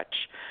to watch.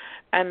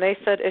 And they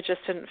said it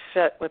just didn't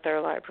fit with their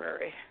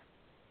library.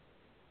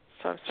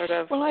 So I'm sort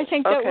of, well, I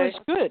think that was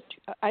good.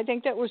 I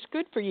think that was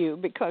good for you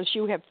because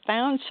you have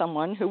found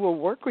someone who will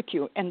work with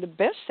you. And the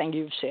best thing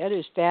you've said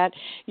is that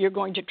you're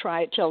going to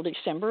try it till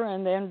December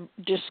and then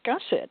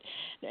discuss it.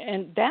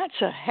 And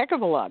that's a heck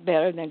of a lot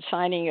better than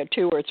signing a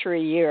 2 or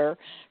 3 year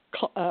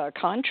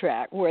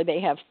contract where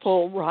they have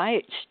full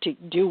rights to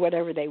do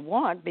whatever they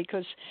want,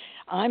 because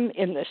I'm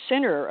in the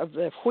center of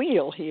the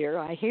wheel here.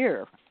 I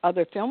hear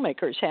other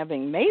filmmakers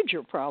having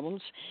major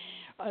problems.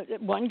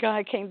 One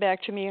guy came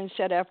back to me and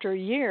said after a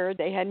year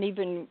they hadn't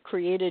even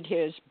created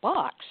his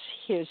box,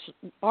 his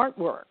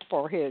artwork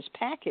for his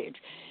package.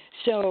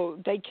 So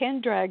they can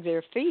drag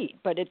their feet,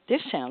 but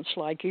this sounds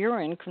like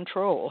you're in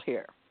control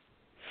here.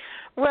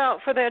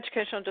 Well, for the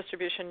educational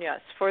distribution,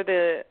 yes. For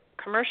the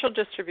commercial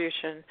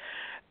distribution,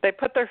 they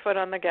put their foot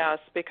on the gas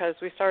because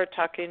we started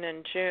talking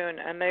in June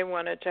and they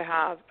wanted to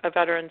have a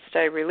Veterans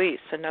Day release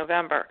in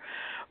November.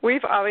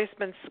 We've always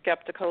been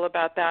skeptical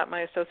about that.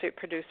 My associate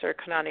producer,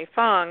 Kanani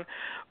Fong,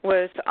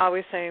 was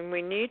always saying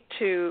we need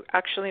to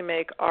actually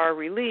make our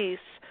release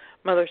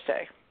Mother's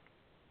Day.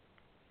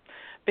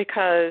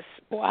 Because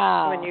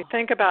when you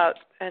think about,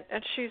 and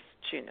she's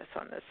genius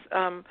on this,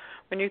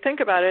 when you think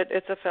about it,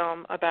 it's a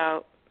film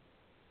about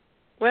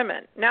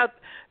women. Now,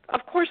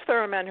 of course there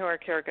are men who are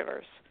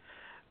caregivers.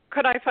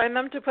 Could I find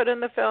them to put in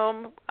the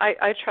film?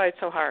 I tried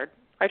so hard.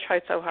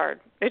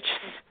 It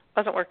just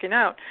wasn't working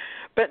out.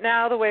 But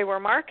now the way we're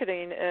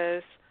marketing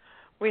is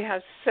we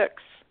have 6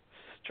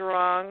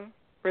 strong,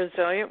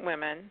 resilient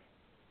women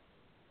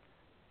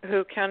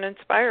who can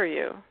inspire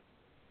you.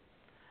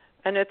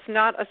 And it's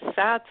not a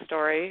sad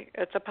story.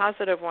 It's a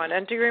positive one.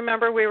 And do you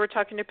remember we were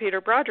talking to Peter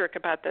Broderick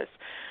about this?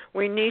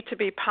 We need to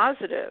be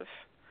positive.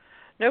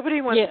 Nobody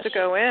wants to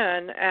go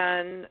in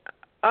and,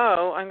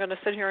 I'm going to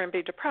sit here and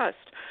be depressed.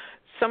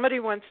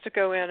 Somebody wants to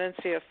go in and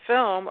see a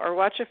film or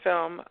watch a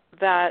film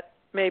that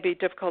may be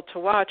difficult to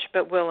watch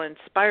but will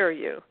inspire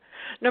you,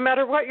 no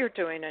matter what you're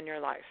doing in your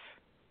life.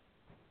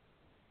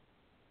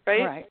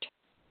 Right? Right.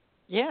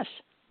 Yes,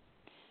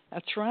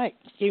 that's right.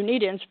 You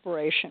need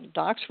inspiration.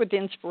 Docs with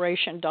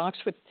inspiration, docs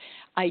with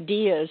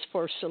ideas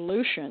for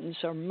solutions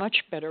are much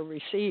better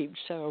received.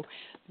 So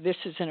this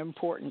is an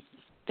important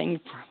thing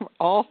for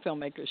all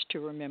filmmakers to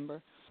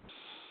remember.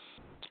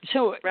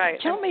 So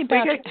tell me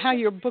about how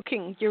you're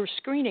booking your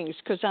screenings,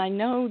 because I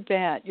know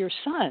that your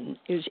son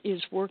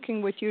is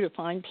working with you to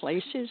find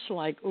places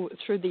like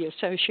through the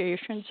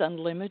Associations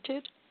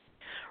Unlimited.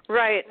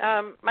 Right.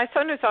 My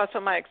son is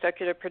also my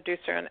executive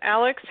producer, and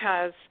Alex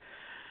has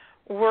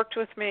worked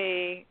with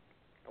me.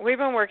 We've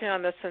been working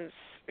on this since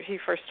he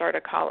first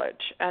started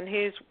college, and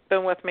he's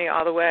been with me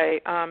all the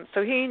way.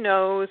 So he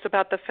knows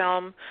about the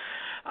film.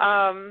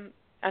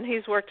 And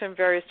he's worked in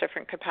various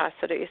different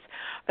capacities.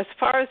 As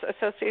far as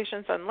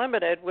Associations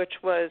Unlimited, which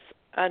was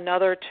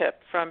another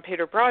tip from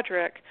Peter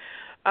Broderick,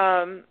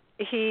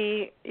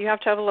 you have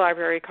to have a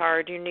library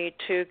card. You need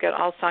to get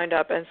all signed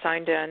up and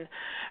signed in.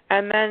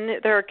 And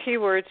then there are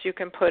keywords you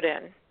can put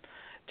in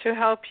to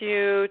help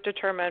you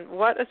determine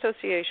what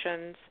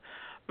associations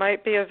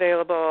might be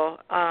available,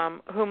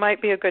 who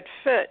might be a good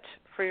fit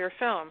for your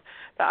film.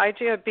 The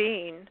idea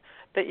being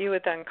that you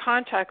would then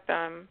contact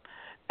them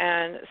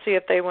and see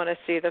if they want to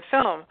see the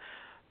film.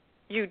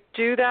 You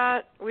do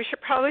that. We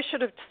probably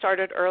should have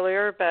started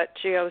earlier, but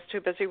I was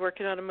too busy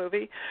working on a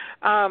movie.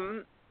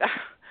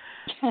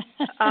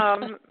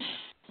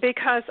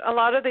 Because a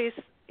lot of these,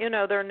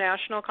 their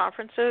national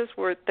conferences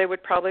where they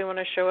would probably want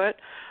to show it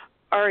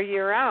are a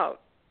year out,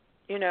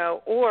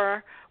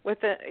 or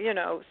within,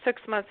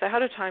 6 months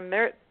ahead of time,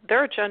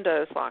 their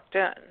agenda is locked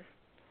in.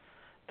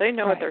 They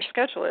know what their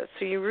schedule is,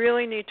 so you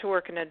really need to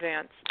work in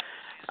advance.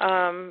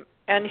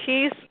 And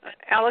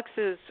Alex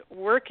is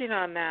working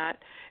on that.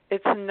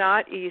 It's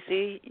not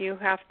easy. You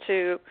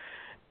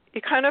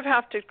kind of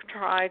have to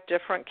try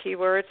different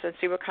keywords and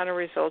see what kind of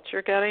results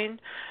you're getting.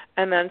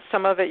 And then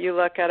some of it you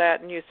look at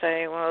it and you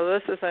say, well,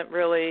 this isn't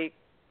really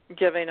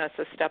giving us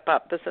a step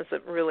up. This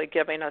isn't really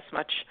giving us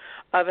much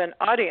of an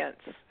audience,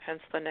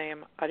 hence the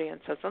name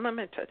Audiences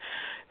Unlimited.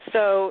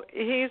 So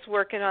he's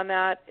working on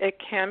that. It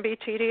can be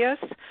tedious,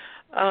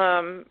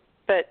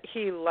 but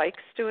he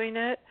likes doing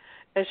it.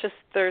 It's just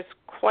there's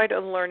quite a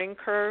learning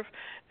curve.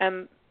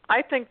 And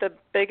I think the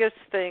biggest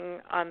thing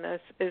on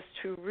this is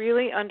to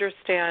really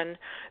understand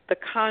the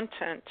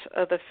content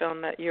of the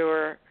film that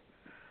you're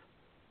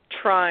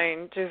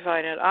trying to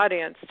find an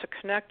audience to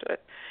connect with.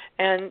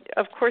 And,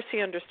 of course, he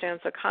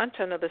understands the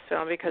content of the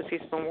film because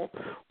he's been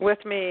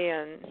with me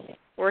and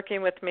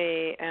working with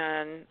me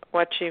and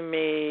watching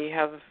me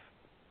have,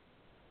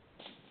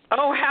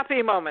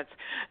 happy moments,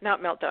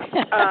 not meltdowns,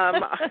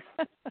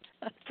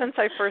 since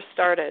I first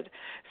started.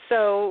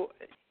 So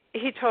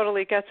he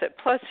totally gets it.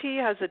 Plus, he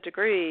has a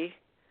degree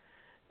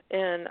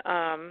in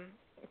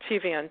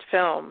TV and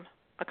film,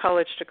 a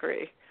college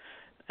degree.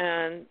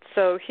 And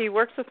so he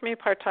works with me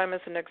part-time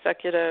as an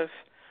executive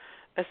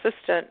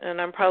assistant, and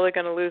I'm probably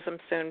going to lose him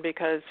soon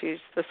because he's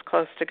this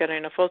close to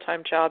getting a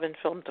full-time job in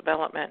film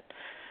development.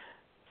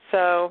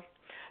 So,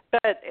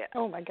 but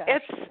oh my gosh,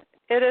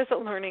 it is a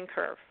learning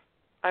curve.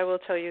 I will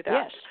tell you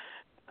that.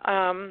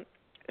 Yes.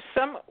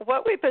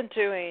 What we've been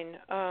doing,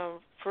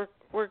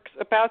 we're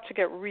about to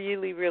get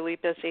really, really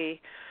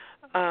busy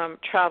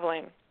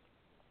traveling.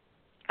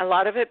 A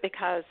lot of it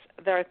because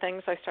there are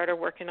things I started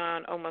working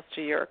on almost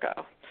a year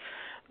ago.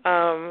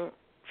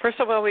 First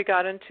of all, we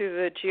got into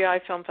the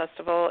GI Film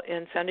Festival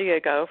in San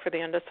Diego for the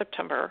end of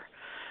September,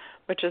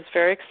 which is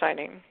very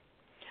exciting.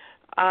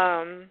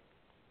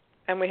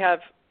 And we have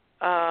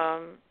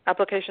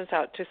applications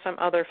out to some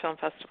other film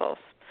festivals.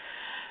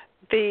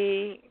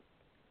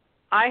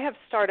 I have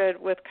started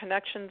with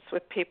connections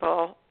with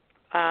people,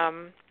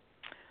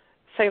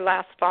 say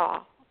last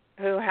fall,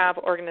 who have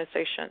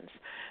organizations.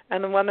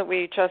 And the one that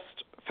we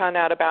just found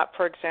out about,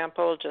 for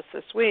example, just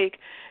this week,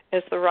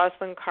 is the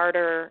Rosalind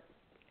Carter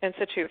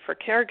Institute for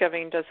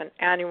Caregiving does an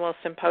annual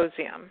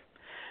symposium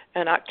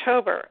in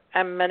October,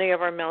 and many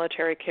of our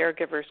military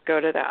caregivers go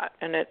to that.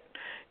 And it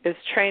is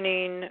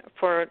training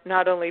for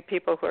not only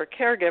people who are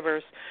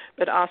caregivers,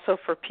 but also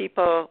for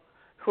people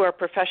who are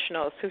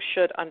professionals who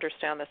should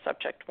understand the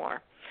subject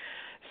more.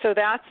 So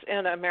that's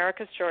in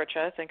Americus,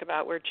 Georgia. Think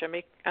about where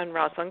Jimmy and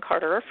Rosalind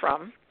Carter are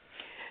from.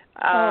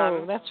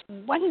 That's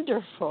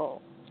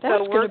wonderful.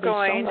 So we're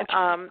going,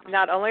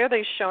 not only are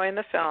they showing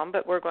the film,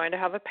 but we're going to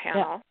have a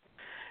panel,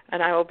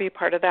 and I will be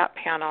part of that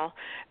panel.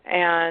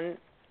 And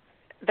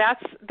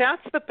that's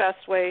the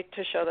best way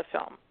to show the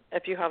film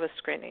if you have a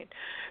screening,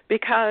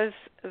 because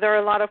there are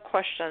a lot of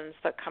questions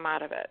that come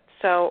out of it.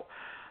 So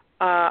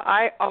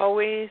I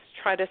always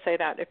try to say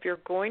that if you're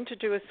going to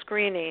do a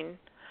screening,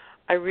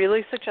 I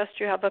really suggest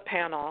you have a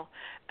panel,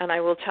 and I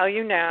will tell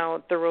you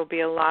now there will be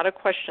a lot of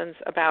questions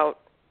about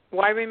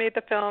why we made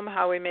the film,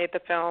 how we made the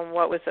film,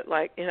 what was it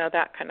like,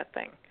 that kind of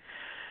thing.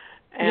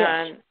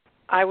 And yes.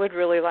 I would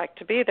really like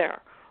to be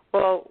there.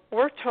 Well,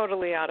 we're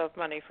totally out of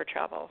money for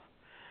travel.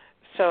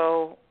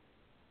 So,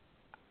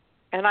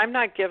 and I'm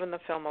not giving the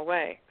film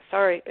away.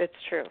 Sorry, it's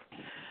true.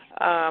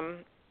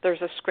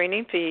 There's a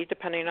screening fee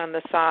depending on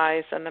the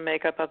size and the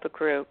makeup of the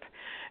group.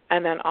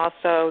 And then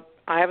also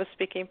I have a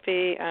speaking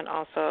fee and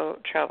also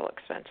travel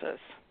expenses.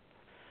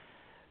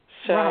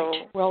 So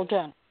right. Well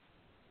done.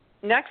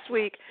 Next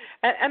week,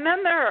 and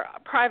then there are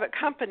private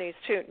companies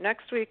too.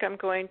 Next week I'm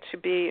going to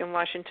be in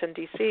Washington,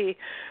 D.C.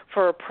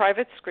 for a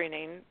private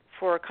screening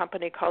for a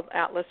company called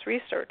Atlas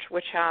Research,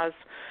 which has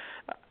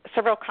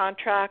several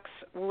contracts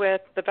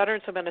with the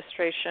Veterans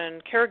Administration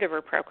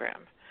Caregiver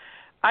Program.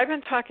 I've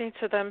been talking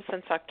to them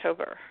since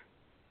October.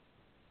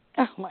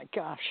 Oh, my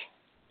gosh.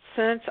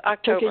 Since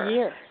October. Took a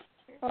year.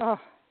 Oh.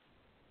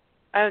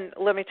 And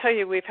let me tell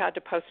you, we've had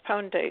to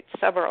postpone dates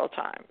several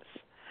times.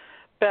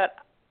 But,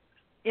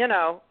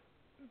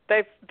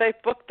 they've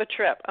booked the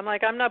trip. I'm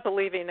like, I'm not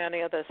believing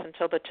any of this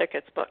until the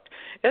ticket's booked.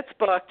 It's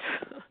booked.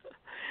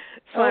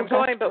 So I'm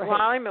going, but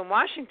while I'm in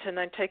Washington,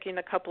 I'm taking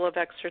a couple of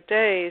extra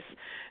days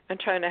and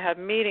trying to have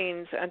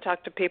meetings and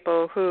talk to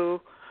people who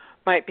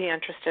might be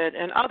interested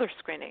in other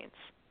screenings.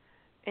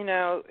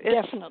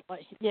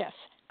 Definitely, yes.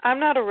 I'm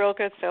not a real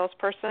good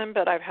salesperson,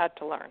 but I've had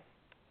to learn.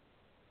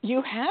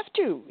 You have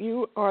to.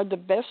 You are the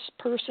best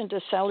person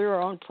to sell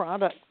your own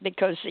product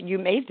because you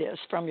made this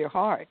from your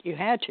heart. You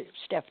had to,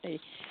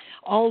 Stephanie.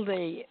 All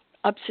the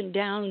ups and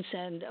downs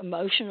and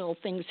emotional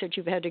things that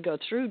you've had to go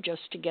through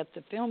just to get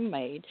the film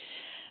made,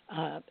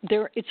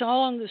 it's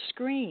all on the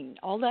screen.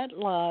 All that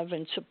love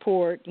and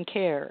support and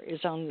care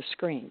is on the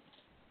screen.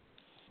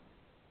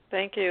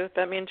 Thank you.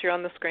 That means you're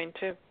on the screen,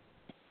 too.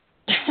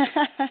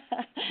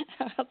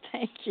 Well,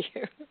 thank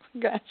you.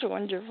 That's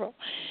wonderful.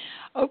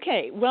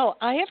 Okay, well,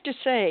 I have to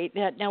say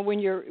that now when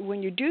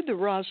you do the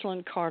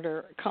Rosalind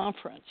Carter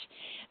conference,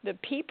 the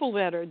people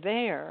that are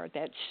there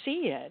that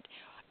see it,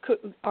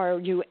 are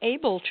you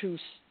able to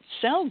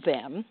sell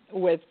them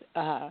with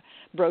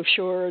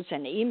brochures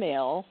and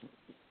email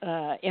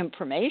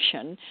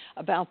information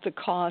about the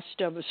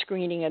cost of a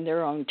screening in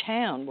their own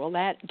town? Will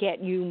that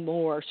get you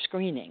more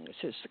screenings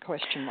is the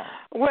question mark.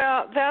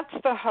 Well, that's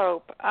the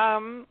hope.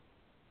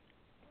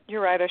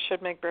 You're right, I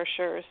should make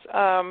brochures.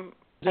 And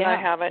I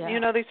haven't.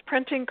 Yeah. These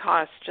printing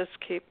costs just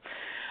keep...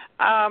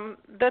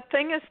 the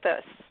thing is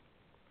this.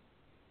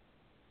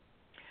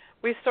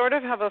 We sort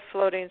of have a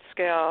floating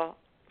scale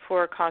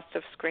for cost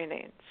of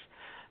screenings.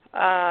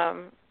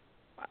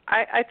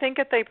 I think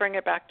if they bring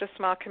it back to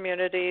small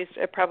communities,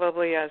 it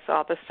probably is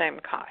all the same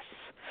costs.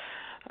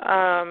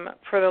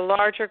 For the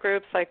larger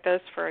groups like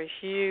this, for a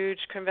huge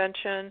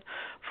convention,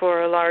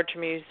 for a large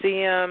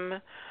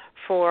museum,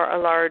 for a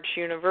large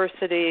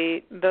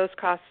university, those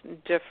costs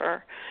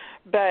differ.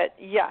 But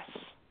yes,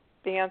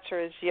 the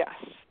answer is yes.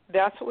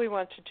 That's what we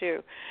want to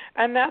do.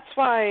 And that's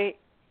why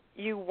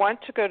you want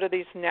to go to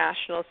these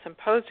national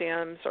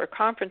symposiums or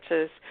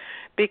conferences,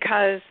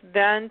 because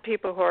then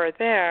people who are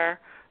there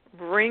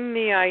bring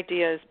the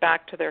ideas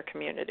back to their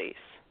communities.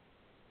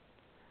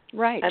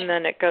 Right. And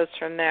then it goes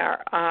from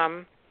there.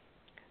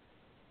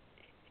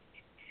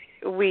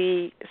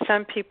 we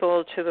send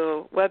people to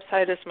the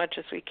website as much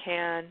as we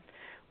can.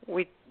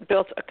 We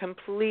built a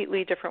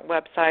completely different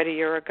website a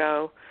year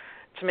ago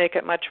to make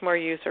it much more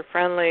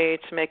user-friendly,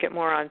 to make it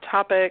more on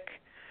topic,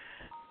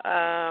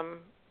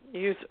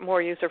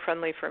 more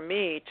user-friendly for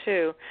me,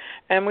 too.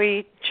 And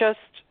we just,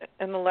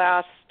 in the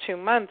last 2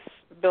 months,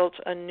 built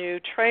a new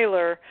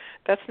trailer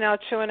that's now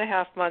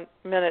 2.5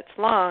 minutes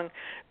long,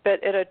 but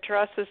it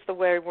addresses the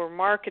way we're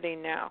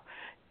marketing now.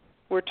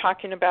 We're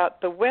talking about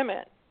the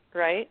women,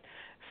 right?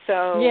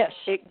 So yes.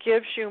 It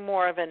gives you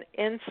more of an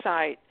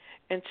insight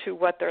into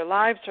what their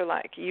lives are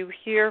like. You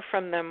hear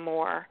from them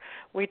more.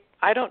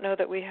 I don't know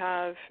that we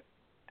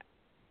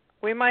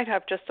might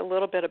have just a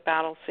little bit of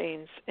battle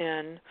scenes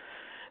in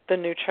the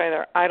new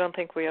trailer. I don't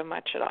think we have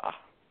much at all.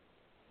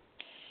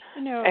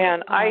 No,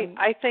 and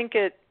I think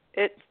it's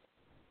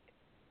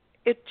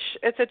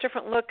a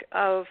different look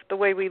of the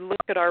way we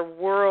look at our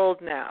world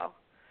now.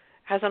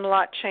 Hasn't a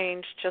lot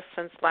changed just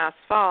since last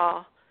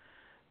fall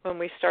when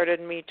we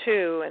started Me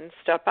Too and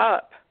Step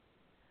Up.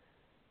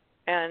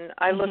 And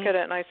I look at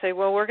it and I say,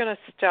 well, we're going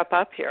to step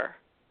up here.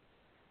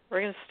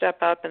 We're going to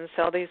step up and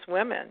sell these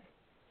women.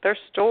 Their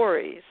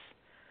stories.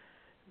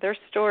 Their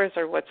stories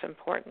are what's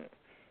important.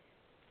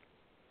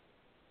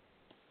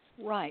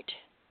 Right.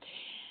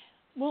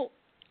 Well,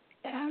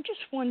 I just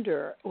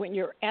wonder, when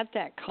you're at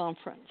that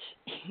conference,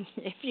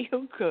 if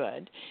you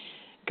could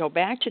go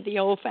back to the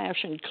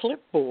old-fashioned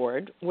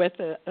clipboard with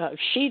a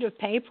sheet of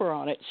paper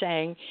on it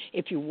saying,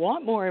 if you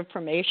want more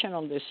information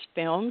on this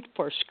film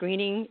for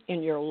screening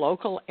in your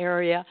local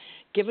area,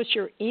 give us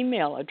your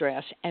email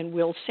address and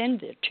we'll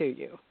send it to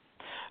you.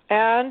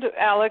 And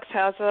Alex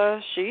has a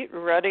sheet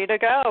ready to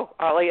go.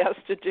 All he has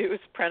to do is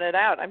print it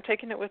out. I'm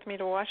taking it with me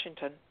to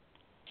Washington.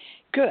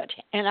 Good.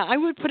 And I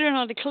would put it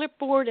on the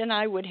clipboard and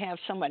I would have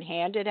someone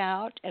hand it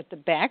out at the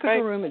back of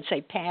the room and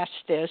say, pass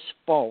this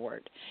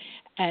forward.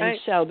 And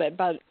so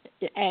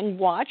and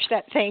watch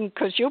that thing,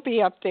 because you'll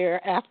be up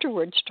there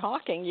afterwards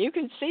talking. You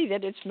can see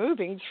that it's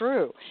moving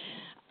through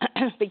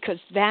because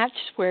that's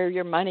where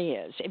your money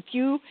is. If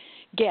you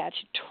get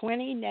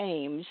 20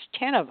 names,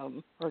 10 of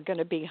them are going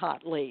to be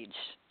hot leads.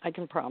 I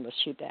can promise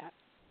you that.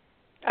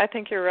 I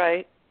think you're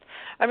right.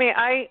 I mean,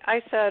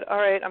 I said, all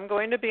right, I'm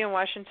going to be in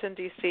Washington,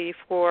 D.C.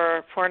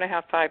 for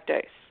 4.5, 5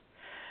 days.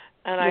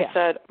 And I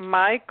said,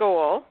 my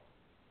goal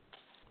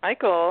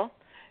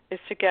is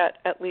to get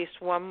at least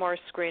one more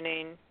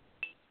screening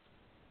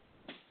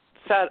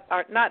set,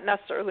 or not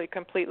necessarily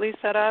completely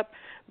set up,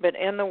 but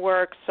in the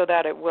works so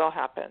that it will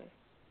happen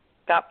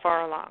that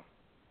far along.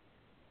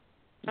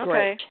 Okay.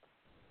 Great.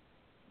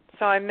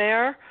 So I'm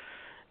there,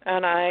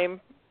 and I've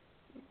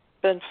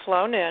been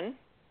flown in,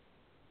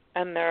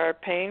 and they're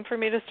paying for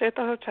me to stay at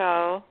the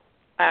hotel.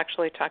 I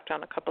actually tacked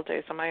on a couple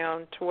days on my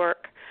own to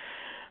work.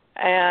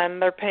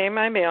 And they're paying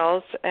my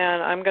meals,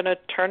 and I'm going to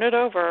turn it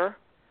over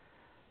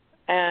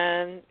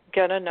and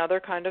get another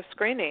kind of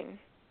screening.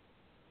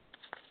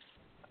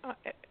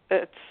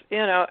 It's,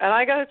 and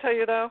I got to tell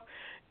you, though,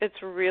 it's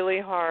really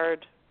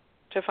hard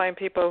to find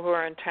people who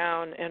are in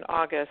town in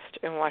August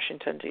in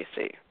Washington,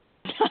 D.C.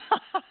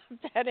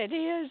 Bet it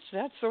is.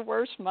 That's the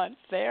worst month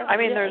there. I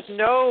mean, there's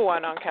no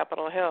one on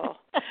Capitol Hill.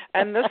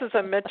 And this is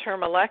a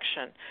midterm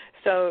election.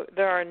 So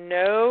there are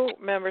no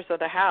members of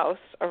the House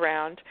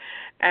around,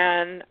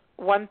 and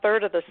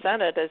 1/3 of the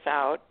Senate is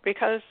out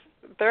because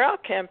they're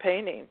out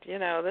campaigning,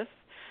 this.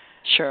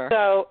 Sure.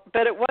 So,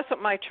 but it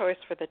wasn't my choice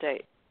for the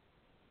date.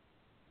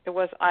 It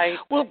was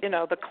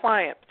the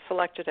client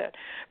selected it.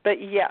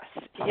 But yes,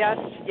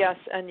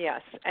 and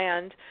yes.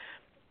 And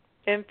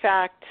in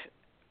fact,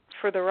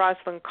 for the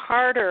Rosalind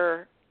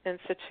Carter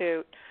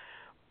Institute,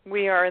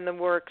 we are in the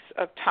works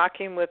of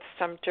talking with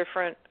some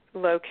different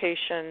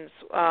locations,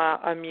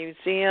 a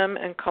museum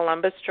in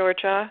Columbus,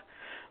 Georgia,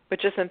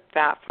 which isn't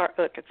that far.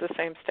 Look, it's the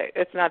same state.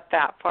 It's not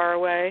that far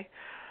away.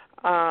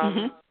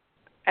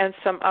 And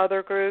some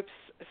other groups,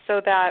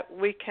 so that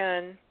we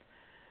can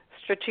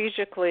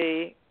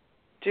strategically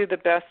do the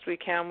best we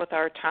can with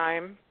our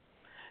time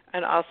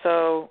and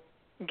also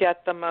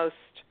get the most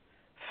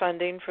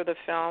funding for the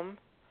film.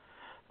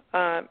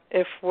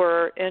 If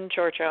we're in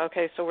Georgia,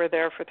 okay, so we're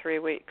there for 3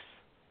 weeks.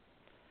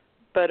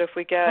 But if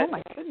we get oh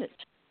my goodness,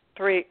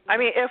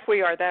 if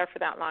we are there for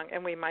that long,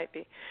 and we might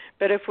be,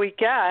 but if we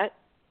get,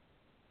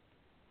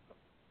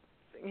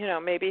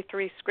 maybe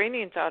 3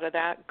 screenings out of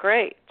that,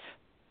 great.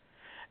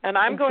 And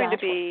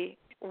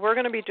we're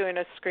going to be doing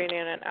a screening,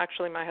 and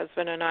actually my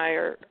husband and I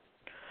are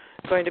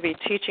going to be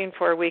teaching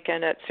for a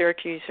weekend at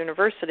Syracuse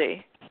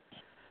University.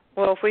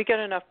 Well, if we get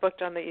enough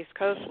booked on the East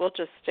Coast, we'll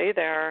just stay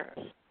there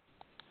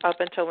up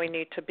until we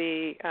need to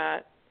be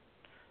at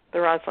the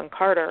Rosalind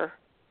Carter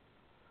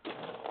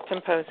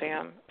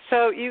Symposium.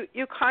 So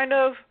you kind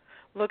of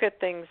look at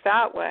things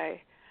that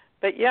way.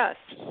 But yes,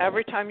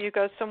 every time you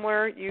go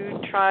somewhere, you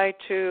try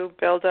to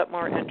build up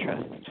more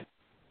interest.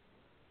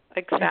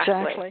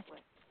 Exactly.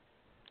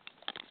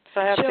 So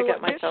I have to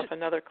get myself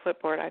another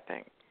clipboard, I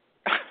think.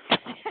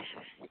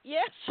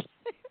 Yes.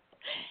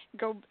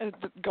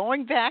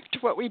 Going back to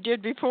what we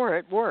did before,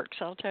 it works,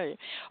 I'll tell you.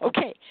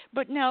 Okay,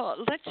 but now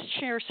let's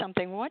share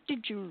something. What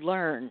did you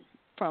learn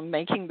from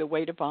making the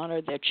Weight of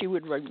Honor that you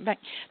would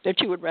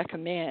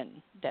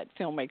recommend that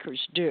filmmakers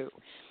do?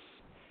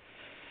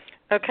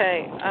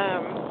 Okay.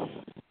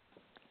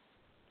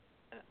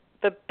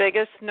 The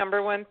biggest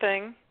number one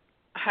thing,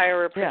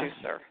 hire a producer.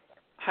 Yeah.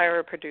 Hire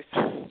a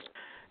producer.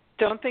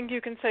 Don't think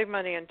you can save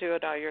money and do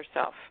it all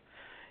yourself.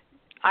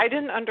 I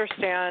didn't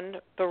understand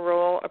the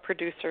role a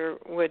producer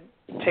would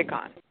take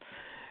on.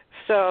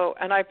 So,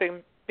 and I've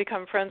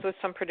become friends with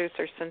some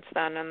producers since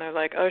then, and they're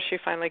like, oh, she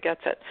finally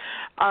gets it.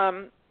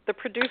 The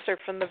producer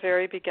from the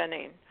very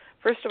beginning,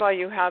 first of all,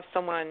 you have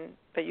someone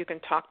that you can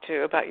talk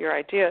to about your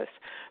ideas,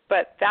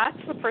 but that's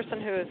the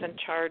person who is in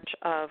charge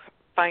of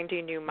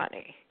finding you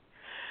money.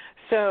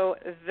 So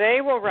they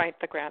will write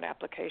the grant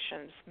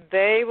applications.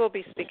 They will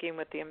be speaking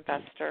with the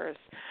investors.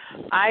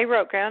 I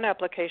wrote grant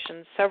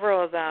applications,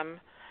 several of them,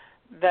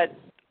 that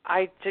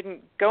I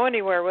didn't go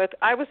anywhere with.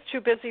 I was too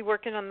busy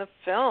working on the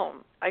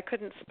film. I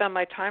couldn't spend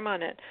my time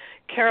on it.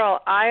 Carol,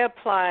 I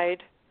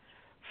applied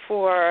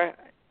for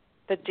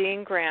the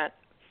Dean Grant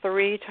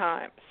 3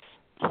 times.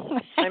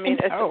 I mean,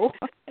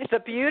 the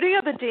beauty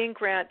of the Dean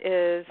Grant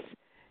is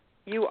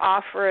you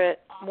offer it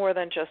more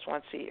than just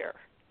once a year.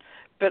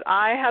 But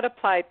I had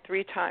applied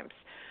 3 times,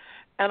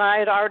 and I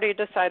had already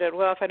decided,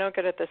 well, if I don't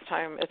get it this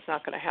time, it's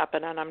not going to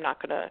happen, and I'm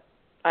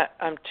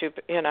too,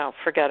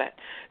 forget it.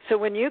 So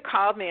when you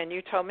called me and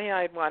you told me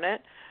I'd won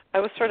it, I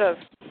was sort of,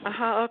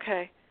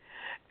 okay.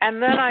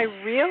 And then I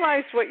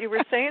realized what you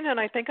were saying,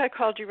 and I think I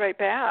called you right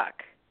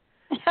back.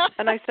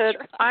 And I said,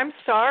 I'm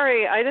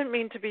sorry, I didn't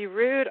mean to be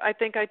rude. I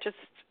think I just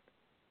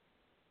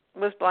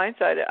was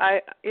blindsided.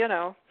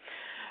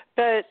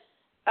 But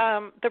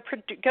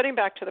getting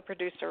back to the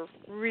producer,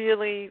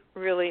 really,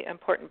 really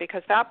important,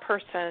 because that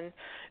person,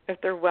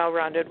 if they're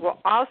well-rounded, will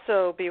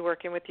also be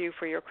working with you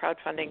for your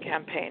crowdfunding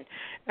campaign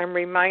and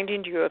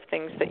reminding you of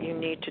things that you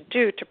need to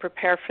do to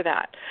prepare for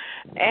that.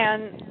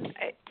 And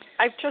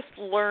I've just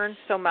learned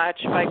so much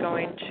by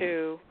going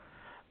to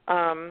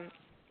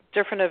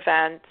different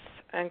events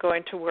and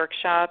going to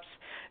workshops.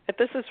 That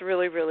this is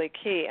really, really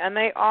key. And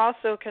they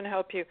also can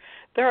help you.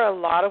 There are a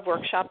lot of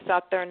workshops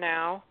out there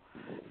now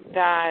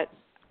that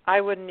I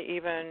wouldn't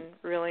even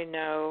really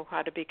know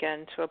how to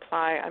begin to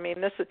apply. I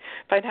mean, if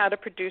I'd had a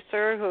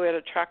producer who had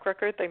a track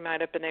record, they might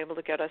have been able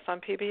to get us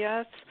on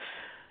PBS.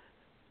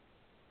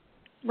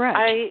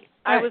 Right.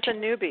 I was a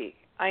newbie.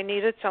 I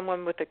needed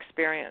someone with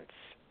experience.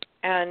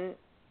 And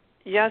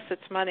yes,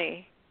 it's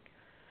money.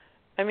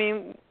 I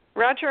mean,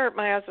 Roger,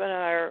 my husband,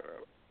 and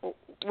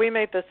we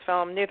made this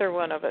film. Neither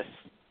one of us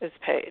is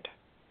paid.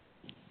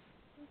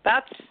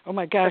 That's oh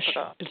my gosh!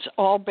 difficult. It's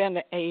all been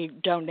a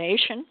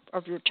donation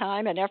of your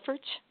time and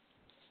efforts,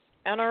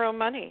 and our own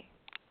money.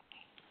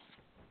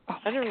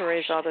 I didn't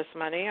raise all this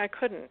money. I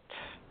couldn't.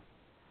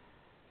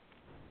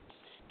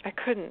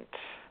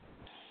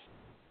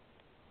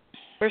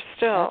 We're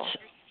still.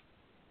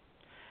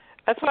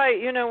 That's why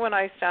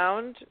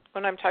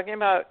when I'm talking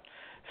about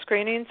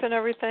screenings and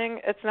everything,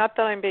 it's not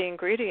that I'm being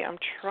greedy. I'm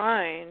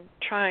trying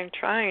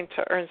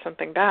to earn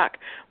something back.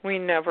 We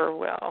never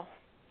will.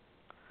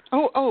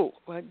 Well,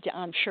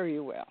 I'm sure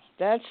you will.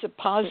 That's a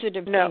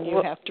positive thing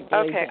you have to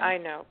believe okay, in. I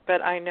know,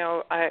 but I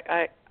know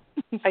I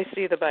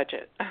see the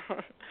budget.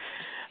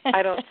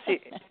 I don't see,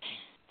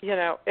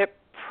 it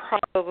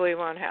probably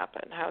won't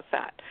happen. How's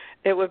that?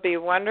 It would be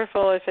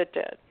wonderful if it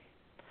did.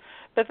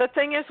 But the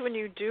thing is, when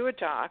you do a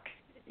doc,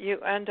 you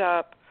end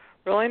up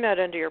rolling that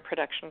into your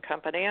production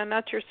company, and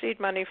that's your seed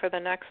money for the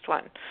next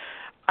one.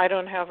 I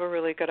don't have a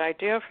really good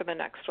idea for the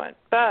next one.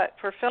 But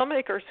for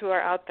filmmakers who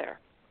are out there,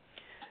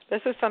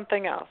 this is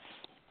something else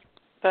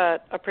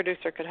that a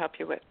producer could help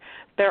you with.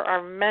 There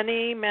are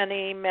many,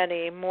 many,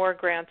 many more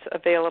grants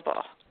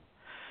available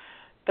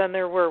than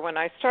there were when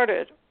I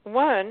started.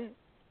 One,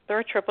 there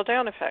are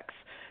trickle-down effects.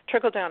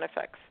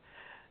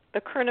 The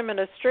current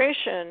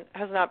administration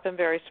has not been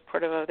very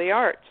supportive of the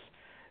arts.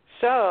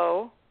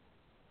 So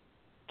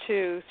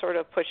to sort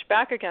of push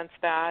back against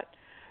that,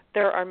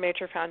 there are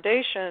major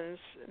foundations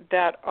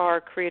that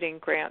are creating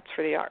grants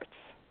for the arts.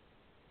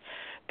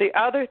 The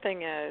other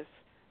thing is,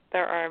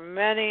 there are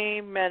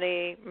many,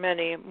 many,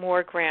 many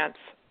more grants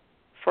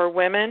for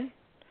women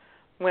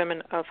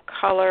of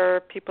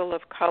color, people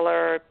of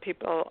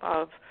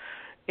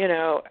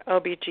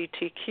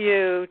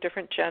LGBTQ,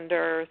 different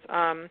genders,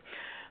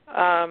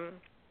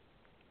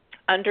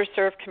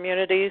 underserved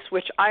communities,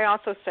 which I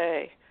also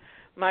say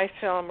my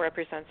film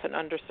represents an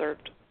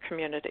underserved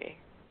community.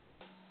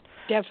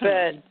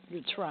 Definitely,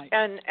 that's right.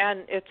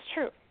 And it's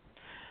true.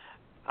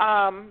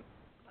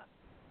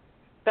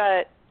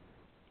 But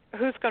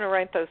who's going to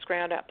write those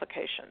grant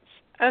applications?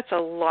 That's a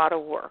lot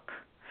of work.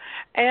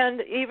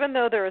 And even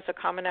though there is a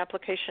common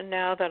application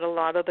now that a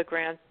lot of the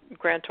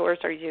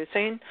grantors are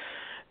using,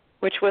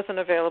 which wasn't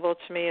available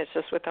to me, it's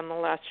just within the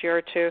last year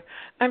or two,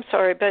 I'm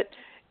sorry, but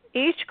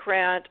each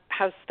grant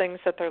has things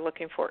that they're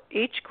looking for.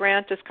 Each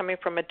grant is coming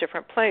from a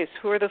different place.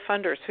 Who are the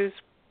funders?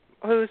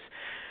 Who's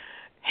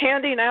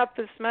handing out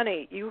this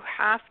money? You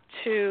have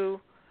to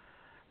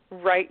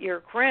write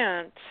your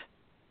grant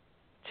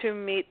to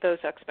meet those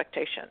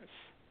expectations,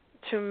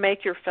 to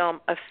make your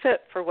film a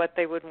fit for what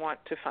they would want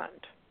to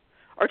fund,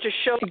 or to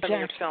show them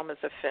your film is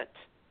a fit.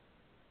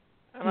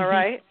 Am I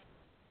right?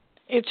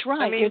 It's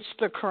right. It's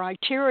the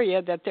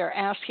criteria that they're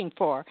asking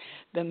for.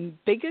 The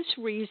biggest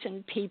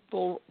reason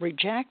people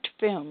reject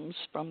films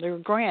from their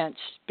grants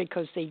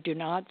because they do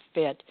not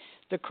fit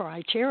the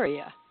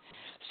criteria.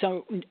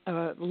 So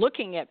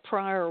looking at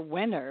prior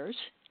winners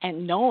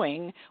and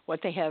knowing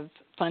what they have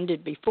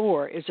funded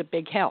before is a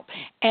big help.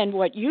 And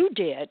what you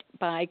did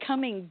by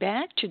coming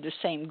back to the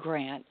same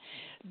grant,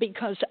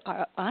 because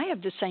I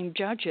have the same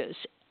judges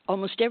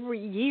almost every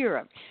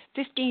year.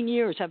 15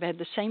 years I've had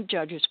the same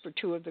judges for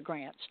 2 of the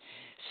grants.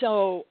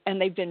 So, and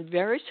they've been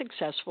very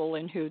successful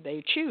in who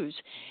they choose.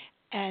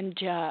 And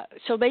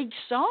so they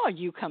saw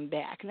you come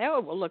back. And they,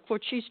 oh, well, look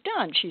what she's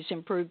done. She's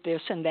improved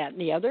this and that and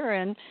the other.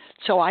 And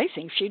so I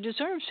think she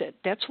deserves it.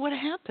 That's what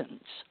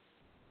happens.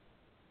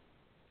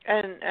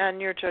 And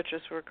your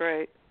judges were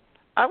great.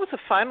 I was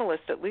a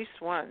finalist at least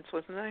once,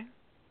 wasn't I?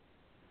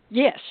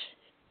 Yes,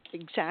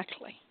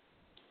 exactly.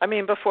 I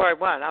mean, before I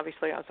won,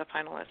 obviously I was a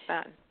finalist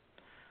then.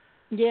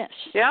 Yes.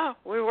 Yeah,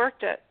 we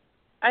worked it.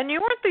 And you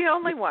weren't the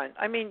only one.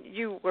 I mean,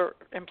 you were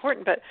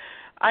important, but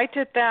I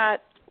did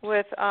that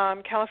with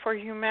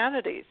California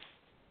Humanities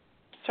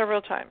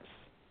several times.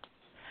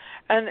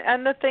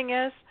 And the thing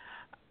is,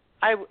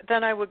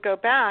 I would go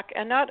back,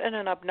 and not in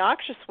an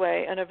obnoxious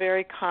way, in a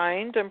very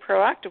kind and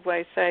proactive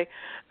way, say,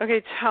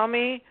 okay, tell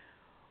me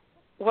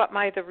what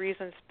might the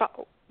reasons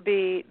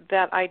be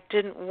that I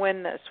didn't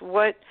win this.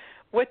 What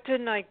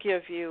didn't I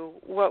give you?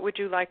 What would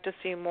you like to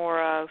see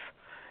more of?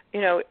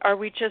 You know, are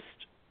we just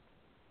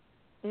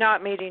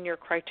not meeting your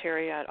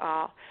criteria at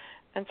all?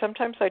 And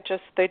sometimes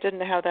they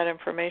didn't have that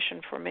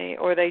information for me,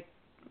 or they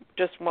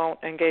just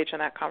won't engage in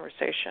that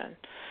conversation.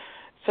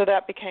 So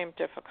that became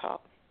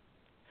difficult.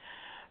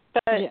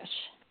 But, yes.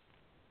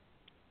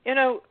 You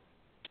know,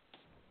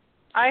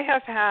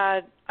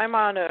 I'm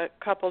on a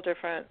couple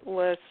different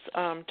lists,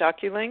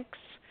 DocuLinks,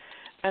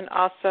 and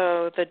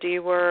also the D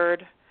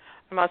Word.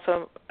 I'm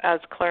also, as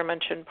Claire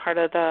mentioned, part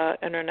of the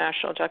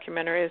International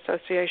Documentary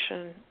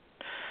Association.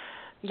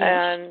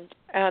 Yes.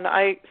 And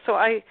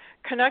I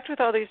connect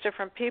with all these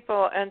different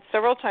people, and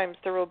several times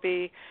there will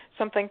be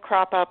something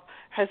crop up.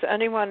 Has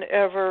anyone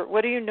ever,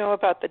 what do you know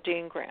about the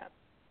Dean Grant?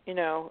 You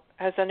know,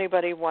 has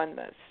anybody won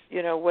this?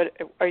 You know, what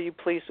are you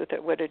pleased with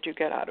it? What did you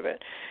get out of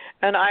it?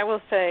 And I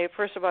will say,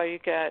 first of all, you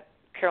get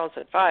Carol's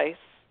advice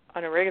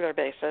on a regular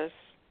basis,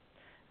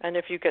 and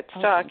if you get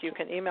stuck, you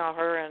can email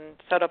her and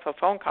set up a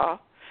phone call.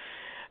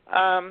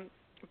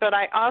 But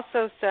I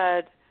also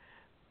said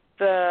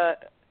the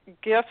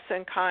gifts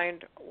in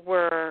kind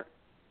were,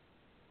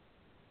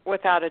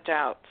 without a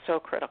doubt, so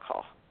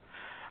critical.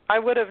 I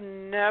would have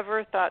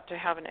never thought to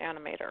have an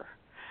animator,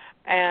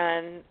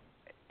 and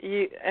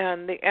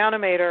the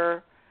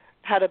animator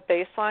had a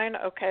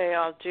baseline. Okay,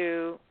 I'll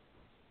do,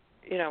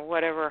 you know,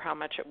 whatever, how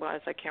much it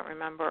was, I can't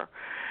remember.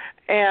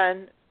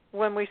 And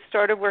when we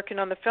started working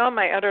on the film,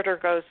 my editor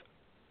goes,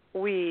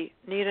 we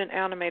need an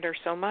animator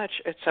so much.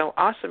 It's so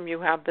awesome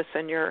you have this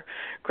in your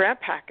grant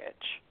package.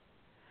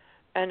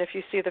 And if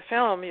you see the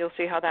film, you'll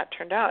see how that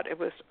turned out. It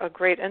was a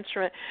great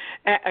instrument,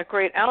 a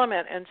great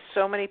element, and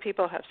so many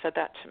people have said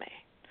that to me.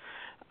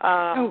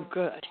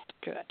 Good.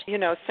 You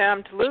know,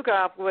 Sam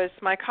DeLuga was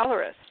my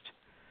colorist,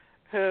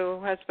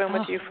 who has been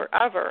with you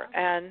forever.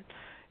 And,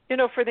 you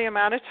know, for the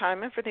amount of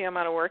time and for the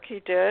amount of work he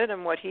did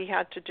and what he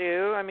had to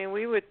do, I mean,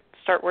 we would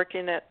start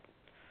working at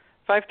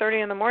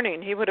 5:30 in the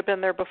morning. He would have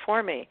been there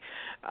before me.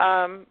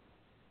 And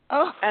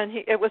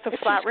it was a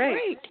flat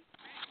rate.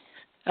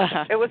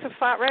 It was a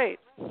flat rate.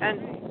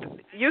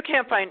 And you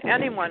can't find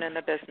anyone in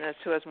the business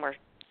who has more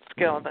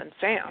skill than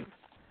Sam.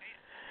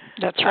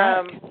 That's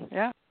right.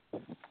 Yeah.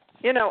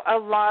 You know, a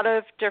lot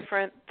of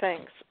different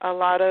things, a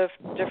lot of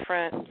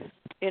different,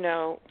 you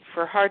know,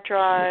 for hard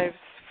drives,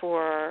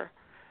 for,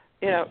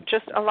 you know,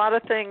 just a lot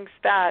of things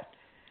that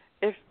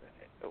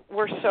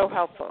were so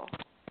helpful,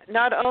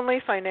 not only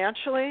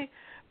financially,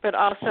 but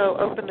also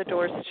opened the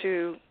doors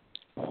to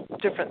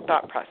different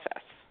thought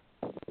process.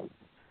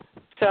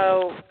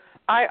 So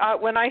I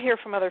when I hear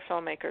from other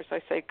filmmakers, I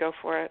say, go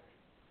for it.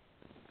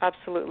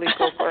 Absolutely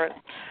go for it.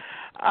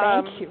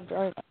 Thank you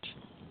very much.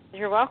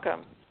 You're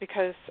welcome,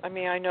 because, I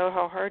mean, I know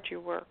how hard you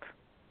work.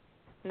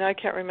 No, I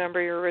can't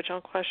remember your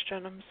original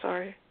question. I'm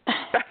sorry.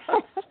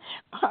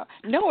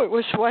 No, it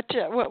was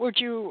what would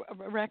you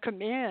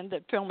recommend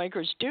that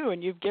filmmakers do,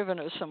 and you've given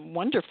us some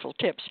wonderful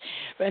tips.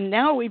 And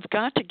now we've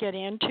got to get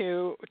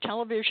into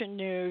television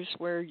news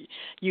where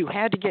you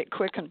had to get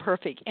quick and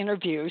perfect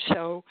interviews.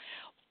 So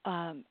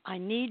I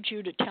need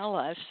you to tell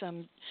us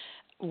some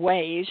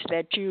ways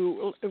that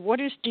do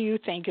you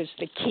think is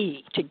the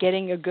key to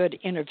getting a good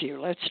interview?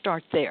 Let's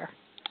start there.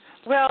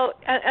 Well,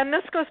 and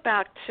this goes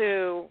back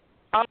to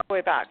all the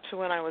way back to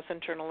when I was in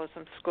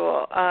journalism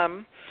school.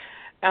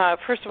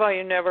 First of all,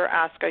 you never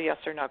ask a yes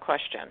or no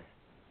question.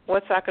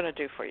 What's that going to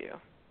do for you?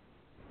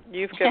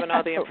 You've given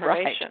all the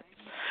information.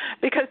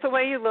 Because the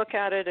way you look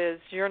at it is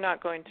you're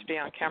not going to be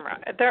on camera.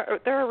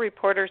 There are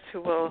reporters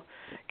who will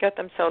get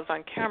themselves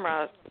on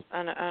camera,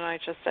 and I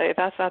just say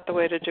that's not the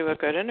way to do a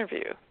good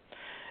interview.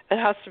 It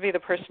has to be the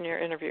person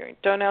you're interviewing.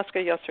 Don't ask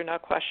a yes or no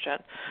question.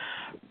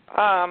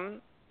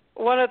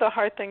 One of the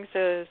hard things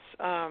is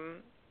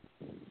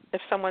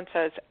if someone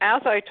says,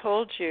 as I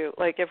told you,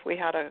 like if we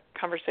had a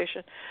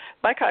conversation,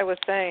 like I was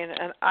saying,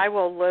 and I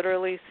will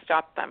literally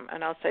stop them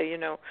and I'll say,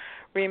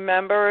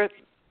 remember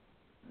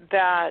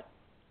that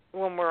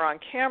when we're on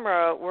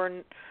camera,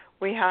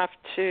 we have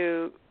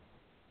to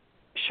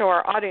show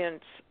our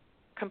audience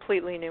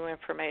completely new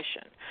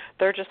information.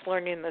 They're just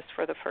learning this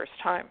for the first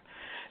time.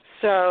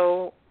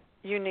 So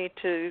you need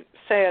to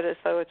say it as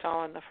though it's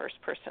all in the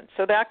first person.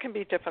 So that can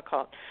be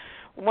difficult.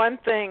 One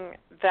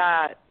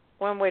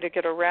way to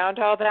get around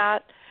all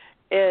that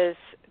is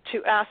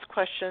to ask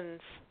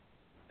questions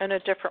in a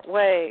different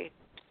way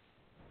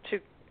to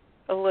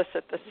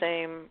elicit the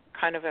same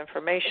kind of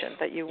information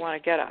that you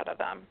want to get out of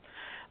them.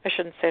 I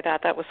shouldn't say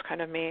that. That was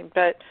kind of mean.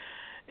 But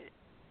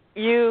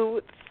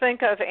you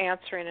think of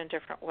answering in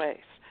different ways.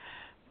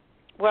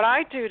 What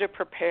I do to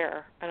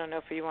prepare, I don't know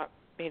if you want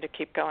me to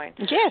keep going.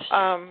 Yes.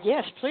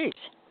 Yes, please.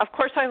 Of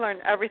course, I learn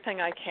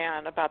everything I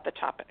can about the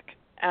topic.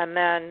 And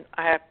then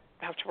I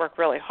have to work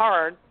really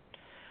hard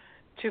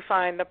to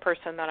find the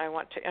person that I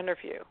want to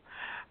interview.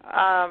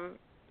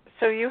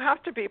 So you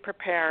have to be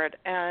prepared.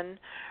 And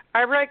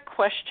I write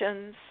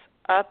questions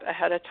up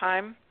ahead of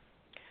time,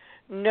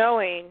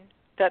 knowing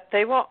that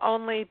they will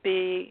only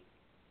be,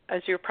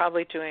 as you're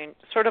probably doing,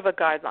 sort of a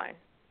guideline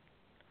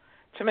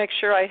to make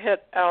sure I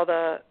hit all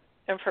the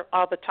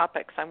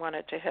topics I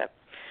wanted to hit.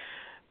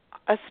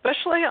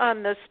 Especially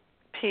on this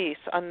piece,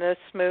 on this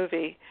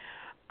movie,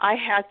 I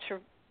had to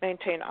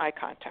maintain eye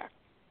contact.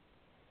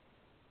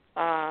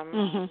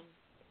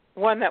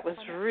 One that was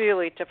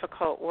really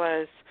difficult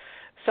was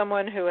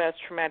someone who has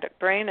traumatic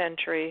brain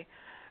injury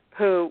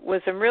who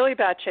was in really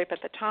bad shape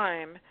at the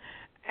time,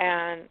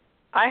 and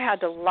I had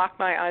to lock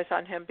my eyes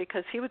on him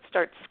because he would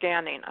start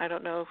scanning. I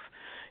don't know if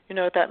you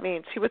know what that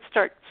means. He would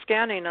start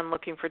scanning and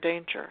looking for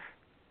danger.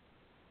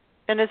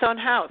 In his own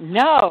house.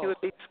 No. He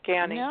would be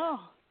scanning. No.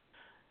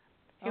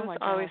 He was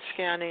always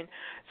scanning.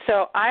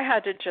 So I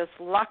had to just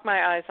lock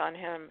my eyes on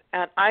him,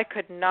 and I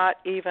could not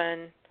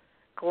even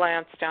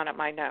glance down at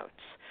my notes.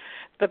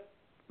 The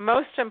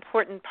most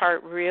important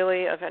part,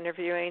 really, of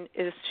interviewing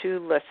is to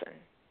listen.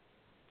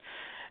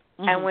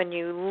 Mm-hmm. And when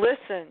you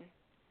listen,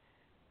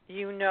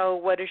 you know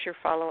what is your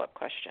follow-up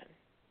question.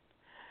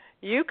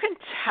 You can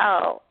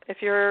tell if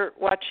you're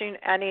watching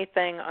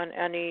anything on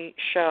any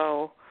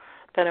show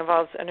that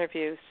involves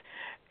interviews,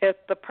 if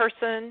the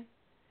person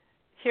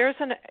here's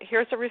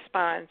a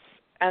response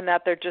and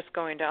that they're just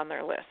going down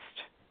their list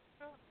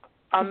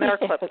on their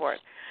clipboard,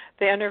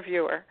 the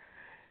interviewer,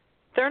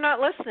 they're not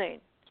listening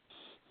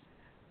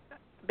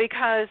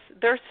because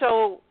they're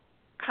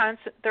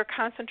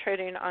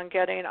concentrating on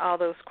getting all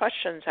those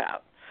questions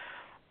out.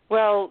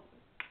 Well,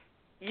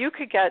 you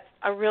could get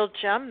a real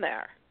gem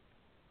there,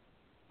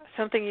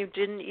 something you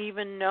didn't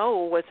even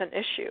know was an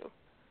issue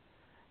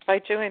by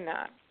doing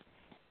that.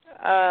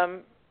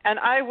 And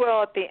I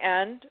will, at the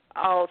end,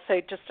 I'll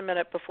say just a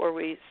minute before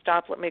we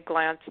stop, let me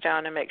glance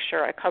down and make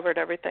sure I covered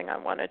everything I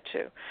wanted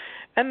to.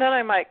 And then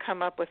I might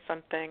come up with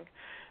something.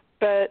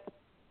 But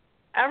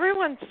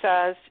everyone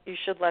says you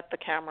should let the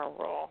camera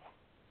roll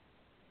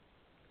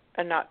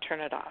and not turn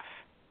it off.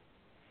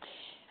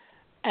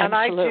 Absolutely, and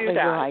I do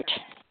that. Right.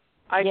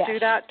 I do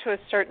that to a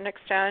certain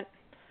extent.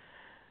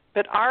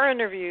 But our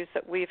interviews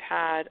that we've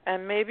had,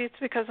 and maybe it's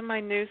because of my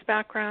news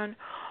background,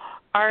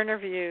 our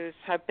interviews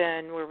have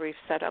been where we've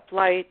set up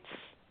lights,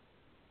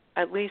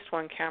 at least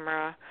one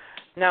camera.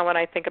 Now when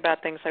I think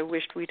about things, I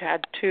wished we'd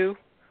had two.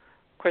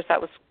 Of course, that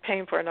was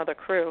paying for another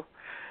crew.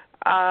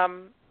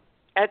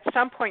 At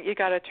some point, you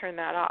got to turn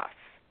that off.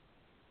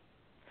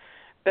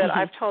 But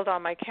I've told all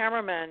my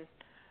cameramen,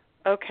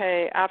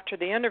 okay, after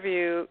the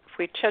interview, if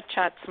we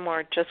chit-chat some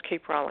more, just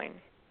keep rolling.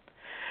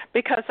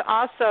 Because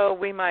also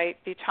we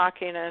might be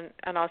talking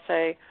and I'll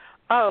say,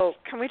 oh,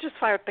 can we just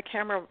fire up the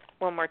camera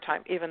one more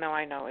time, even though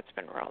I know it's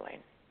been rolling.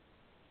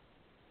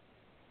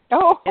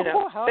 Oh,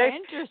 how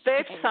interesting.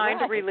 They've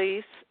signed a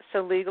release,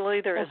 so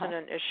legally there isn't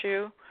an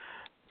issue,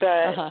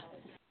 but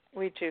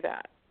we do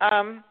that.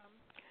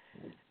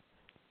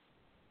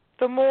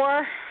 The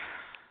more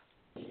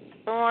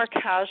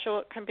casual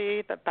it can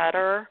be, the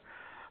better.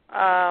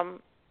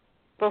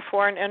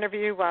 Before an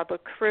interview, while the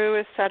crew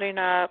is setting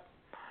up,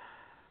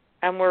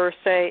 and we're,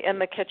 say, in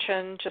the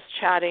kitchen just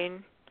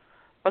chatting,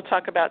 we'll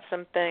talk about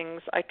some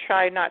things. I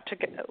try not to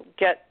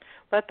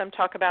let them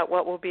talk about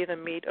what will be the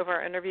meat of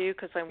our interview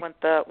because I want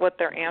what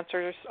their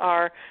answers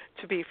are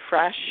to be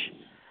fresh.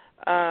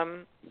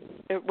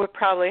 It would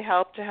probably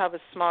help to have a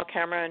small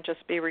camera and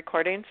just be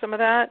recording some of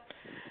that.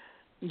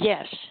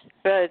 Yes.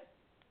 But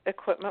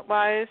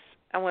equipment-wise,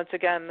 and once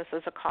again, this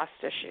is a cost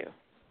issue.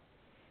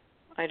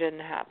 I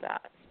didn't have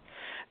that.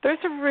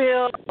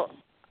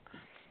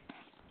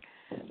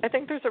 I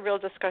think there's a real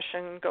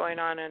discussion going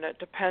on, and it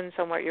depends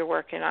on what you're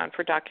working on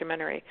for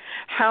documentary.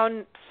 How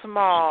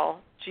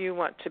small do you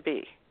want to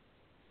be?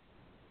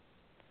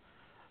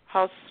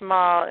 How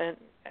small and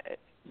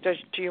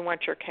do you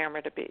want your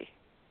camera to be?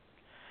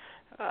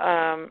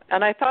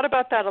 And I thought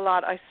about that a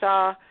lot. I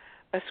saw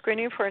a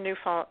screening for a new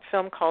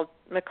film called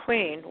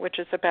McQueen, which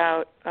is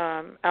about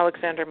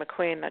Alexander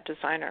McQueen, that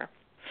designer.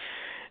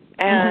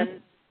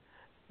 And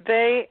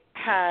they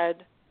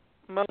had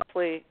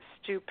mostly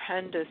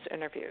stupendous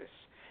interviews.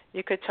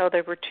 You could tell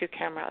they were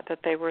two-camera, that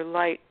they were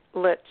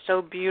lit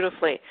so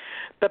beautifully.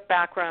 The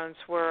backgrounds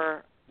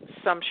were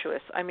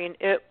sumptuous. I mean,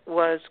 it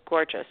was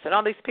gorgeous. And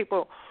all these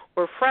people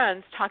were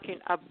friends talking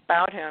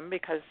about him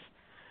because,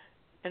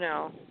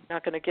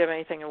 not going to give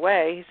anything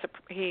away.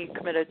 He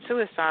committed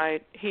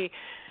suicide. He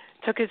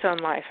took his own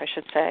life, I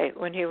should say,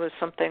 when he was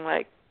something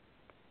like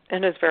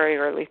in his very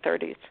early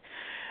 30s.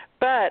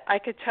 But I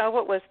could tell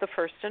what was the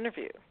first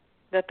interview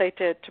that they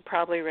did to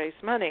probably raise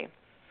money.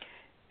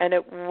 And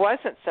it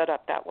wasn't set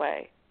up that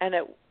way. And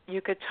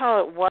you could tell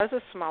it was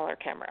a smaller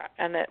camera,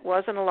 and it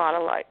wasn't a lot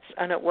of lights,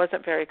 and it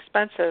wasn't very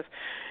expensive.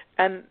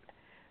 And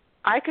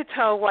I could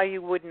tell why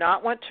you would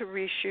not want to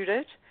reshoot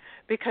it,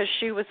 because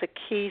she was a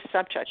key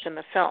subject in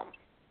the film.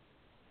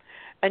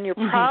 And you're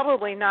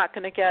probably not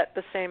going to get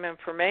the same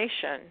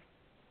information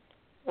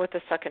with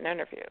the second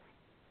interview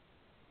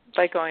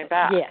by going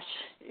back. Yes.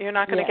 You're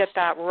not going to get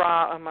that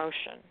raw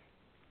emotion.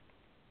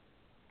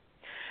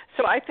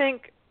 So I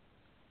think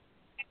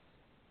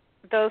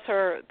those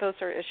are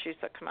issues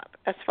that come up.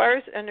 As far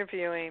as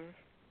interviewing,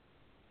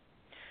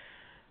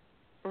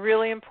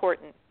 really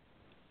important,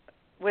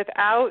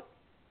 without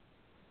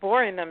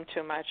boring them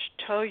too much,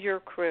 tell your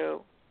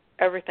crew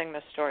everything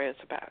the story is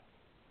about.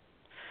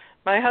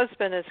 My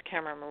husband is a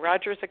cameraman.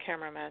 Roger's a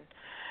cameraman.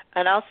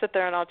 And I'll sit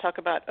there and I'll talk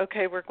about,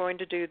 okay, we're going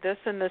to do this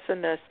and this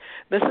and this.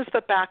 This is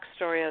the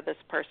backstory of this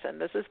person.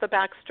 This is the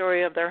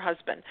backstory of their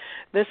husband.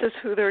 This is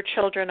who their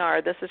children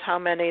are. This is how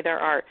many there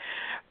are.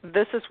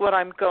 This is what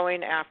I'm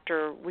going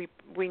after.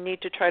 We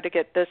need to try to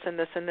get this and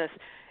this and this.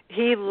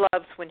 He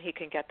loves when he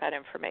can get that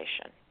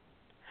information.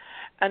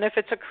 And if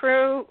it's a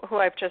crew who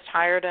I've just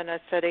hired in a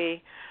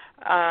city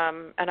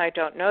and I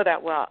don't know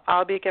that well,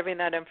 I'll be giving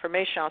that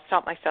information. I'll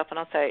stop myself and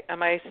I'll say,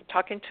 am I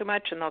talking too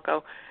much? And they'll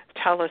go,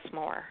 tell us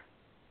more.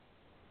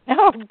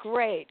 Oh,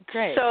 great.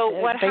 So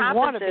what they happens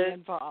want to is be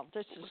involved.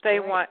 This is they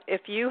great. want,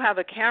 if you have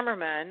a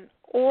cameraman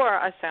or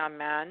a sound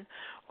man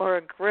or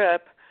a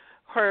grip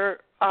who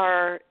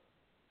are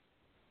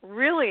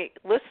really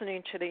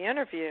listening to the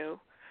interview,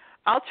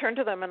 I'll turn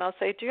to them and I'll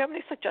say, do you have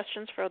any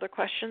suggestions for other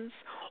questions?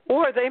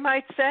 Or they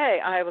might say,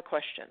 I have a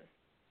question.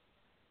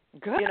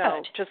 Good.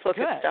 Just look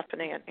at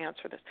Stephanie and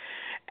answer this.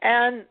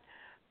 And,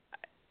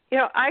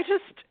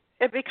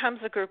 it becomes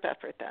a group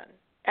effort then.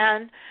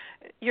 And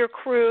your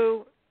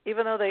crew,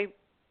 even though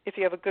if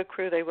you have a good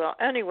crew, they will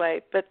anyway,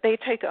 but they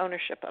take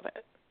ownership of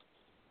it.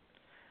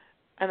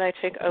 And they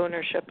take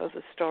ownership of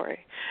the story.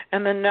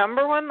 And the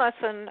number one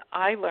lesson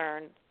I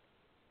learned,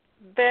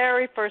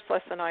 very first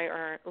lesson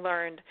I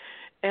learned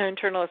in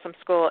journalism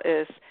school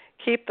is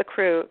keep the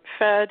crew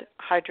fed,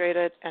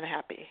 hydrated, and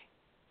happy.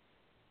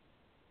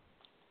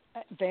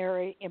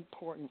 Very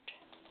important.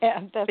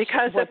 And that's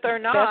because what if they're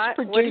not,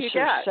 best what do you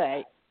get?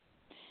 Say.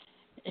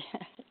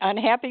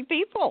 Unhappy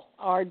people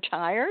are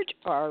tired,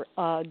 are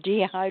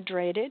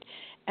dehydrated.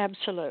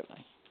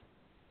 Absolutely.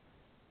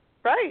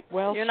 Right.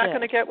 Well You're not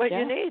going to get what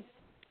you need.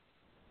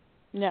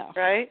 No.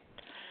 Right?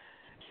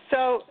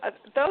 So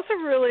those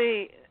are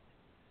really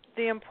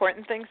the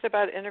important things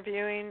about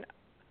interviewing.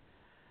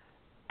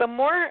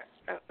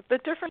 The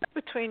difference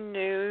between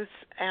news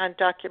and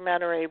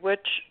documentary, which,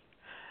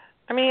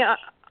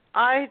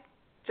 I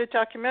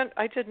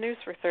did news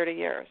for 30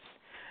 years.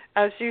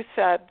 As you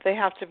said, they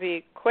have to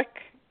be quick.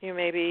 You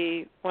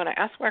maybe want to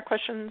ask more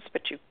questions,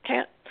 but you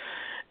can't.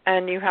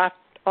 And you have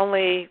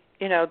only,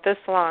 this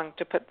long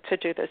to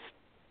do this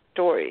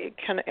story.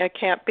 It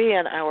can't be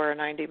an hour or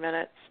 90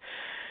 minutes.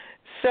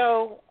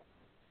 So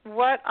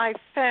what I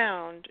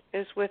found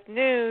is with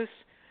news,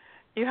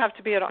 you have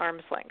to be at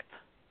arm's length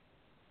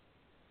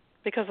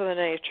because of the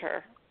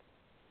nature.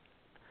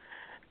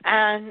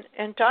 And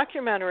in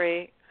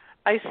documentary,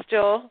 I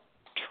still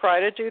try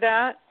to do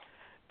that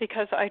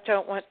because I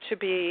don't want to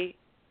be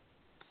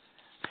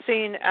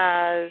seen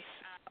as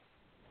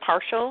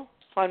partial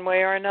one way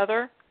or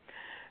another,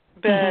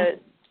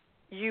 but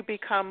you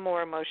become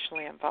more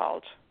emotionally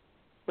involved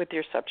with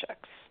your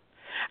subjects,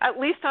 at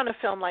least on a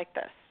film like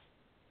this.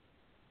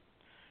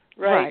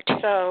 Right.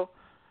 So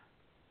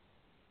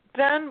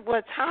then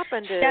what's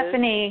happened is...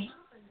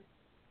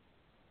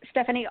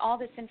 Stephanie, all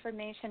this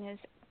information has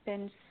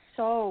been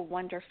so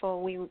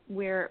wonderful.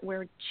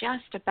 We're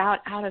just about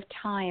out of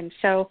time,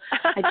 so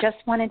I just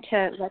wanted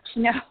to let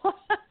you know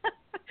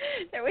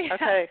that we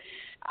have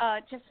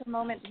just a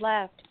moment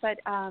left, but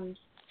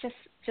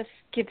just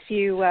gives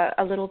you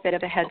a little bit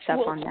of a heads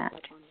up on that.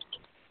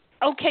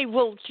 Okay,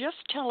 well, just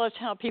tell us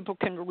how people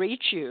can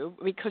reach you,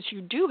 because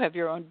you do have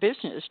your own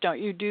business, don't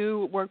you?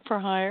 Do work for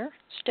hire,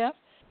 Steph?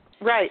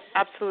 Right,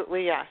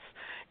 absolutely, yes.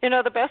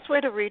 The best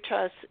way to reach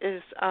us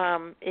is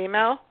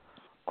email,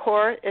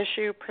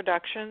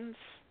 coreissueproductions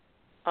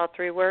all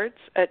 3 words,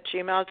 at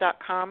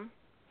gmail.com.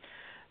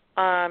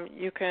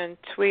 You can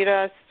tweet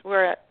us.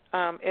 We're at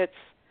it's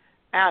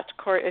at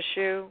Core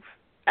Issue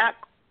at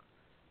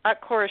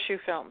Core Issue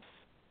Films.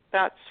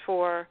 That's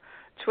for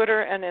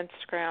Twitter and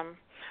Instagram.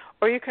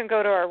 Or you can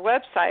go to our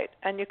website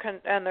and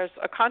there's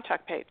a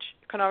contact page.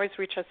 You can always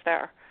reach us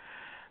there.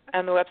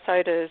 And the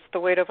website is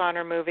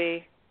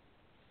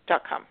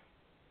theweightofhonormovie.com.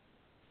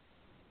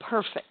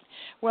 Perfect.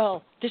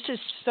 Well, this is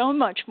so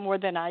much more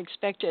than I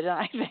expected, and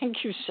I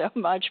thank you so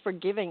much for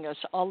giving us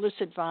all this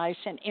advice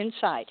and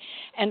insight.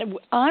 And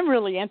I'm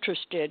really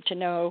interested to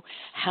know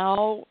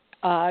how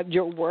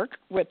your work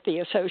with the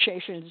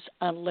Associations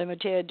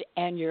Unlimited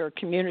and your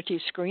community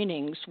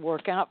screenings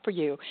work out for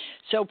you.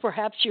 So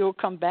perhaps you'll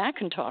come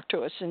back and talk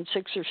to us in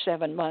 6 or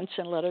 7 months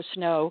and let us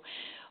know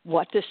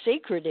what the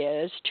secret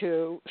is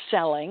to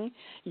selling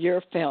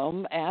your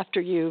film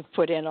after you've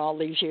put in all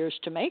these years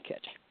to make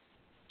it.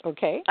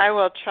 Okay? I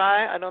will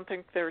try. I don't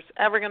think there's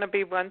ever going to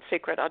be one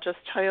secret. I'll just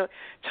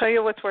tell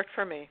you what's worked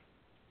for me.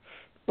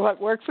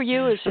 What worked for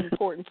you is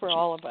important for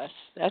all of us.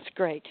 That's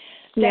great.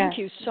 Thank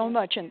you so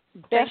much, and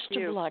best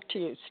of luck to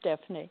you,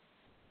 Stephanie.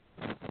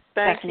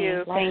 Thank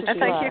you. Thank you. And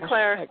thank you,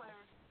 Claire.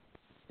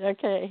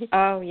 Okay.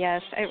 Oh,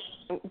 yes.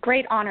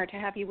 Great honor to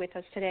have you with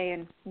us today,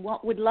 and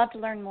would love to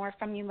learn more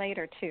from you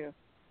later, too.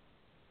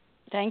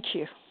 Thank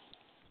you.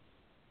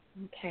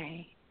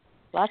 Okay.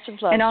 Lots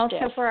of love, and also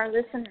Steph. for our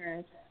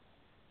listeners.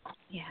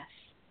 Yes.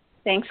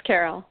 Thanks,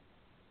 Carol.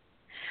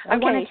 Okay. I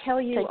want to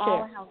tell you Take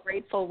all care. how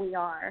grateful we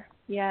are,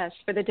 yes,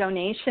 for the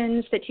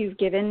donations that you've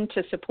given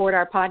to support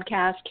our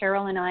podcast.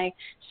 Carol and I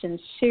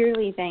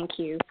sincerely thank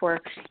you for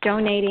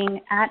donating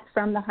at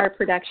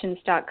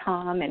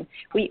FromTheHeartProductions.com, and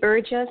we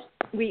urge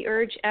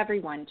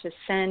everyone to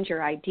send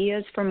your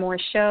ideas for more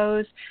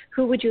shows,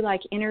 who would you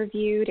like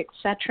interviewed,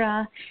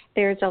 etc.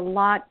 There's a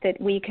lot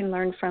that we can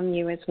learn from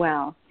you as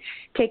well.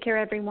 Take care,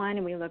 everyone,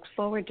 and we look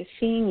forward to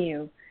seeing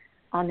you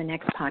on the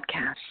next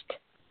podcast.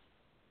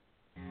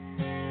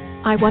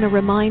 I want to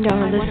remind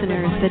our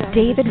listeners that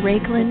David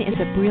Raiklin is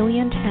a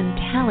brilliant and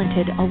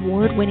talented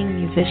award-winning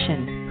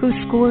musician who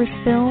scores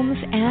films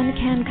and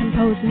can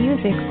compose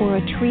music for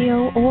a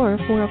trio or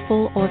for a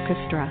full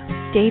orchestra.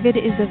 David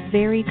is a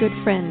very good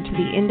friend to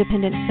the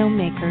independent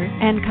filmmaker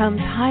and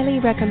comes highly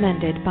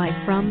recommended by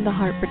From the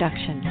Heart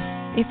Productions.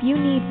 If you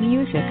need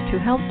music to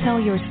help tell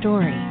your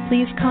story,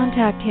 please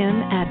contact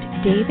him at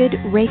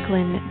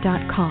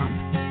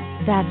davidraiklin.com.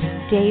 That's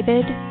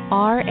David,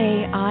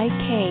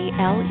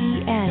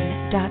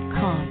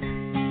 RAIKLEN.com.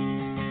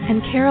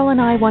 And Carol and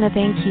I want to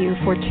thank you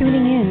for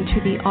tuning in to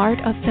The Art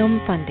of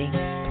Film Funding.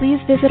 Please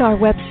visit our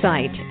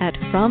website at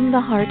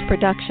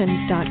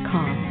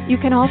FromTheHeartProductions.com. You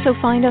can also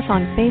find us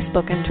on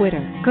Facebook and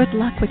Twitter. Good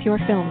luck with your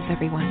films,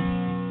 everyone.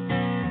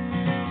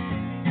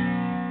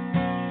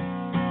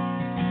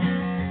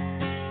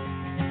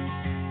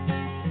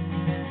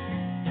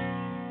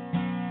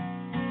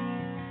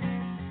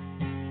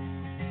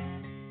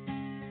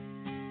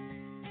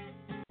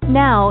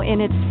 Now,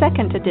 in its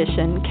second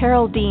edition,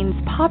 Carol Dean's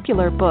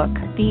popular book,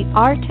 The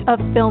Art of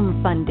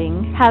Film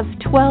Funding, has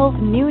 12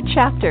 new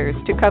chapters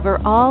to cover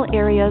all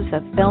areas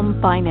of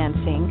film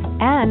financing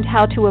and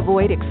how to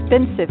avoid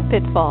expensive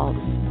pitfalls.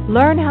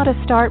 Learn how to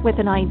start with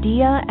an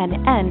idea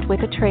and end with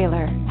a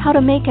trailer, how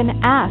to make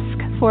an ask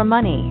for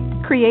money,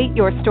 create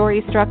your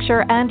story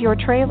structure and your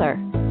trailer,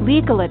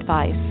 legal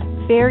advice,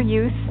 fair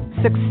use,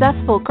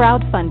 successful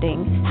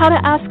crowdfunding, how to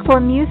ask for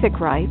music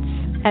rights,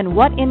 and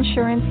what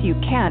insurance you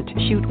can't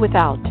shoot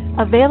without.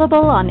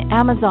 Available on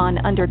Amazon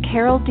under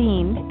Carol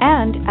Dean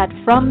and at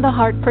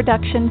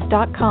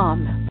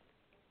FromTheHeartProductions.com.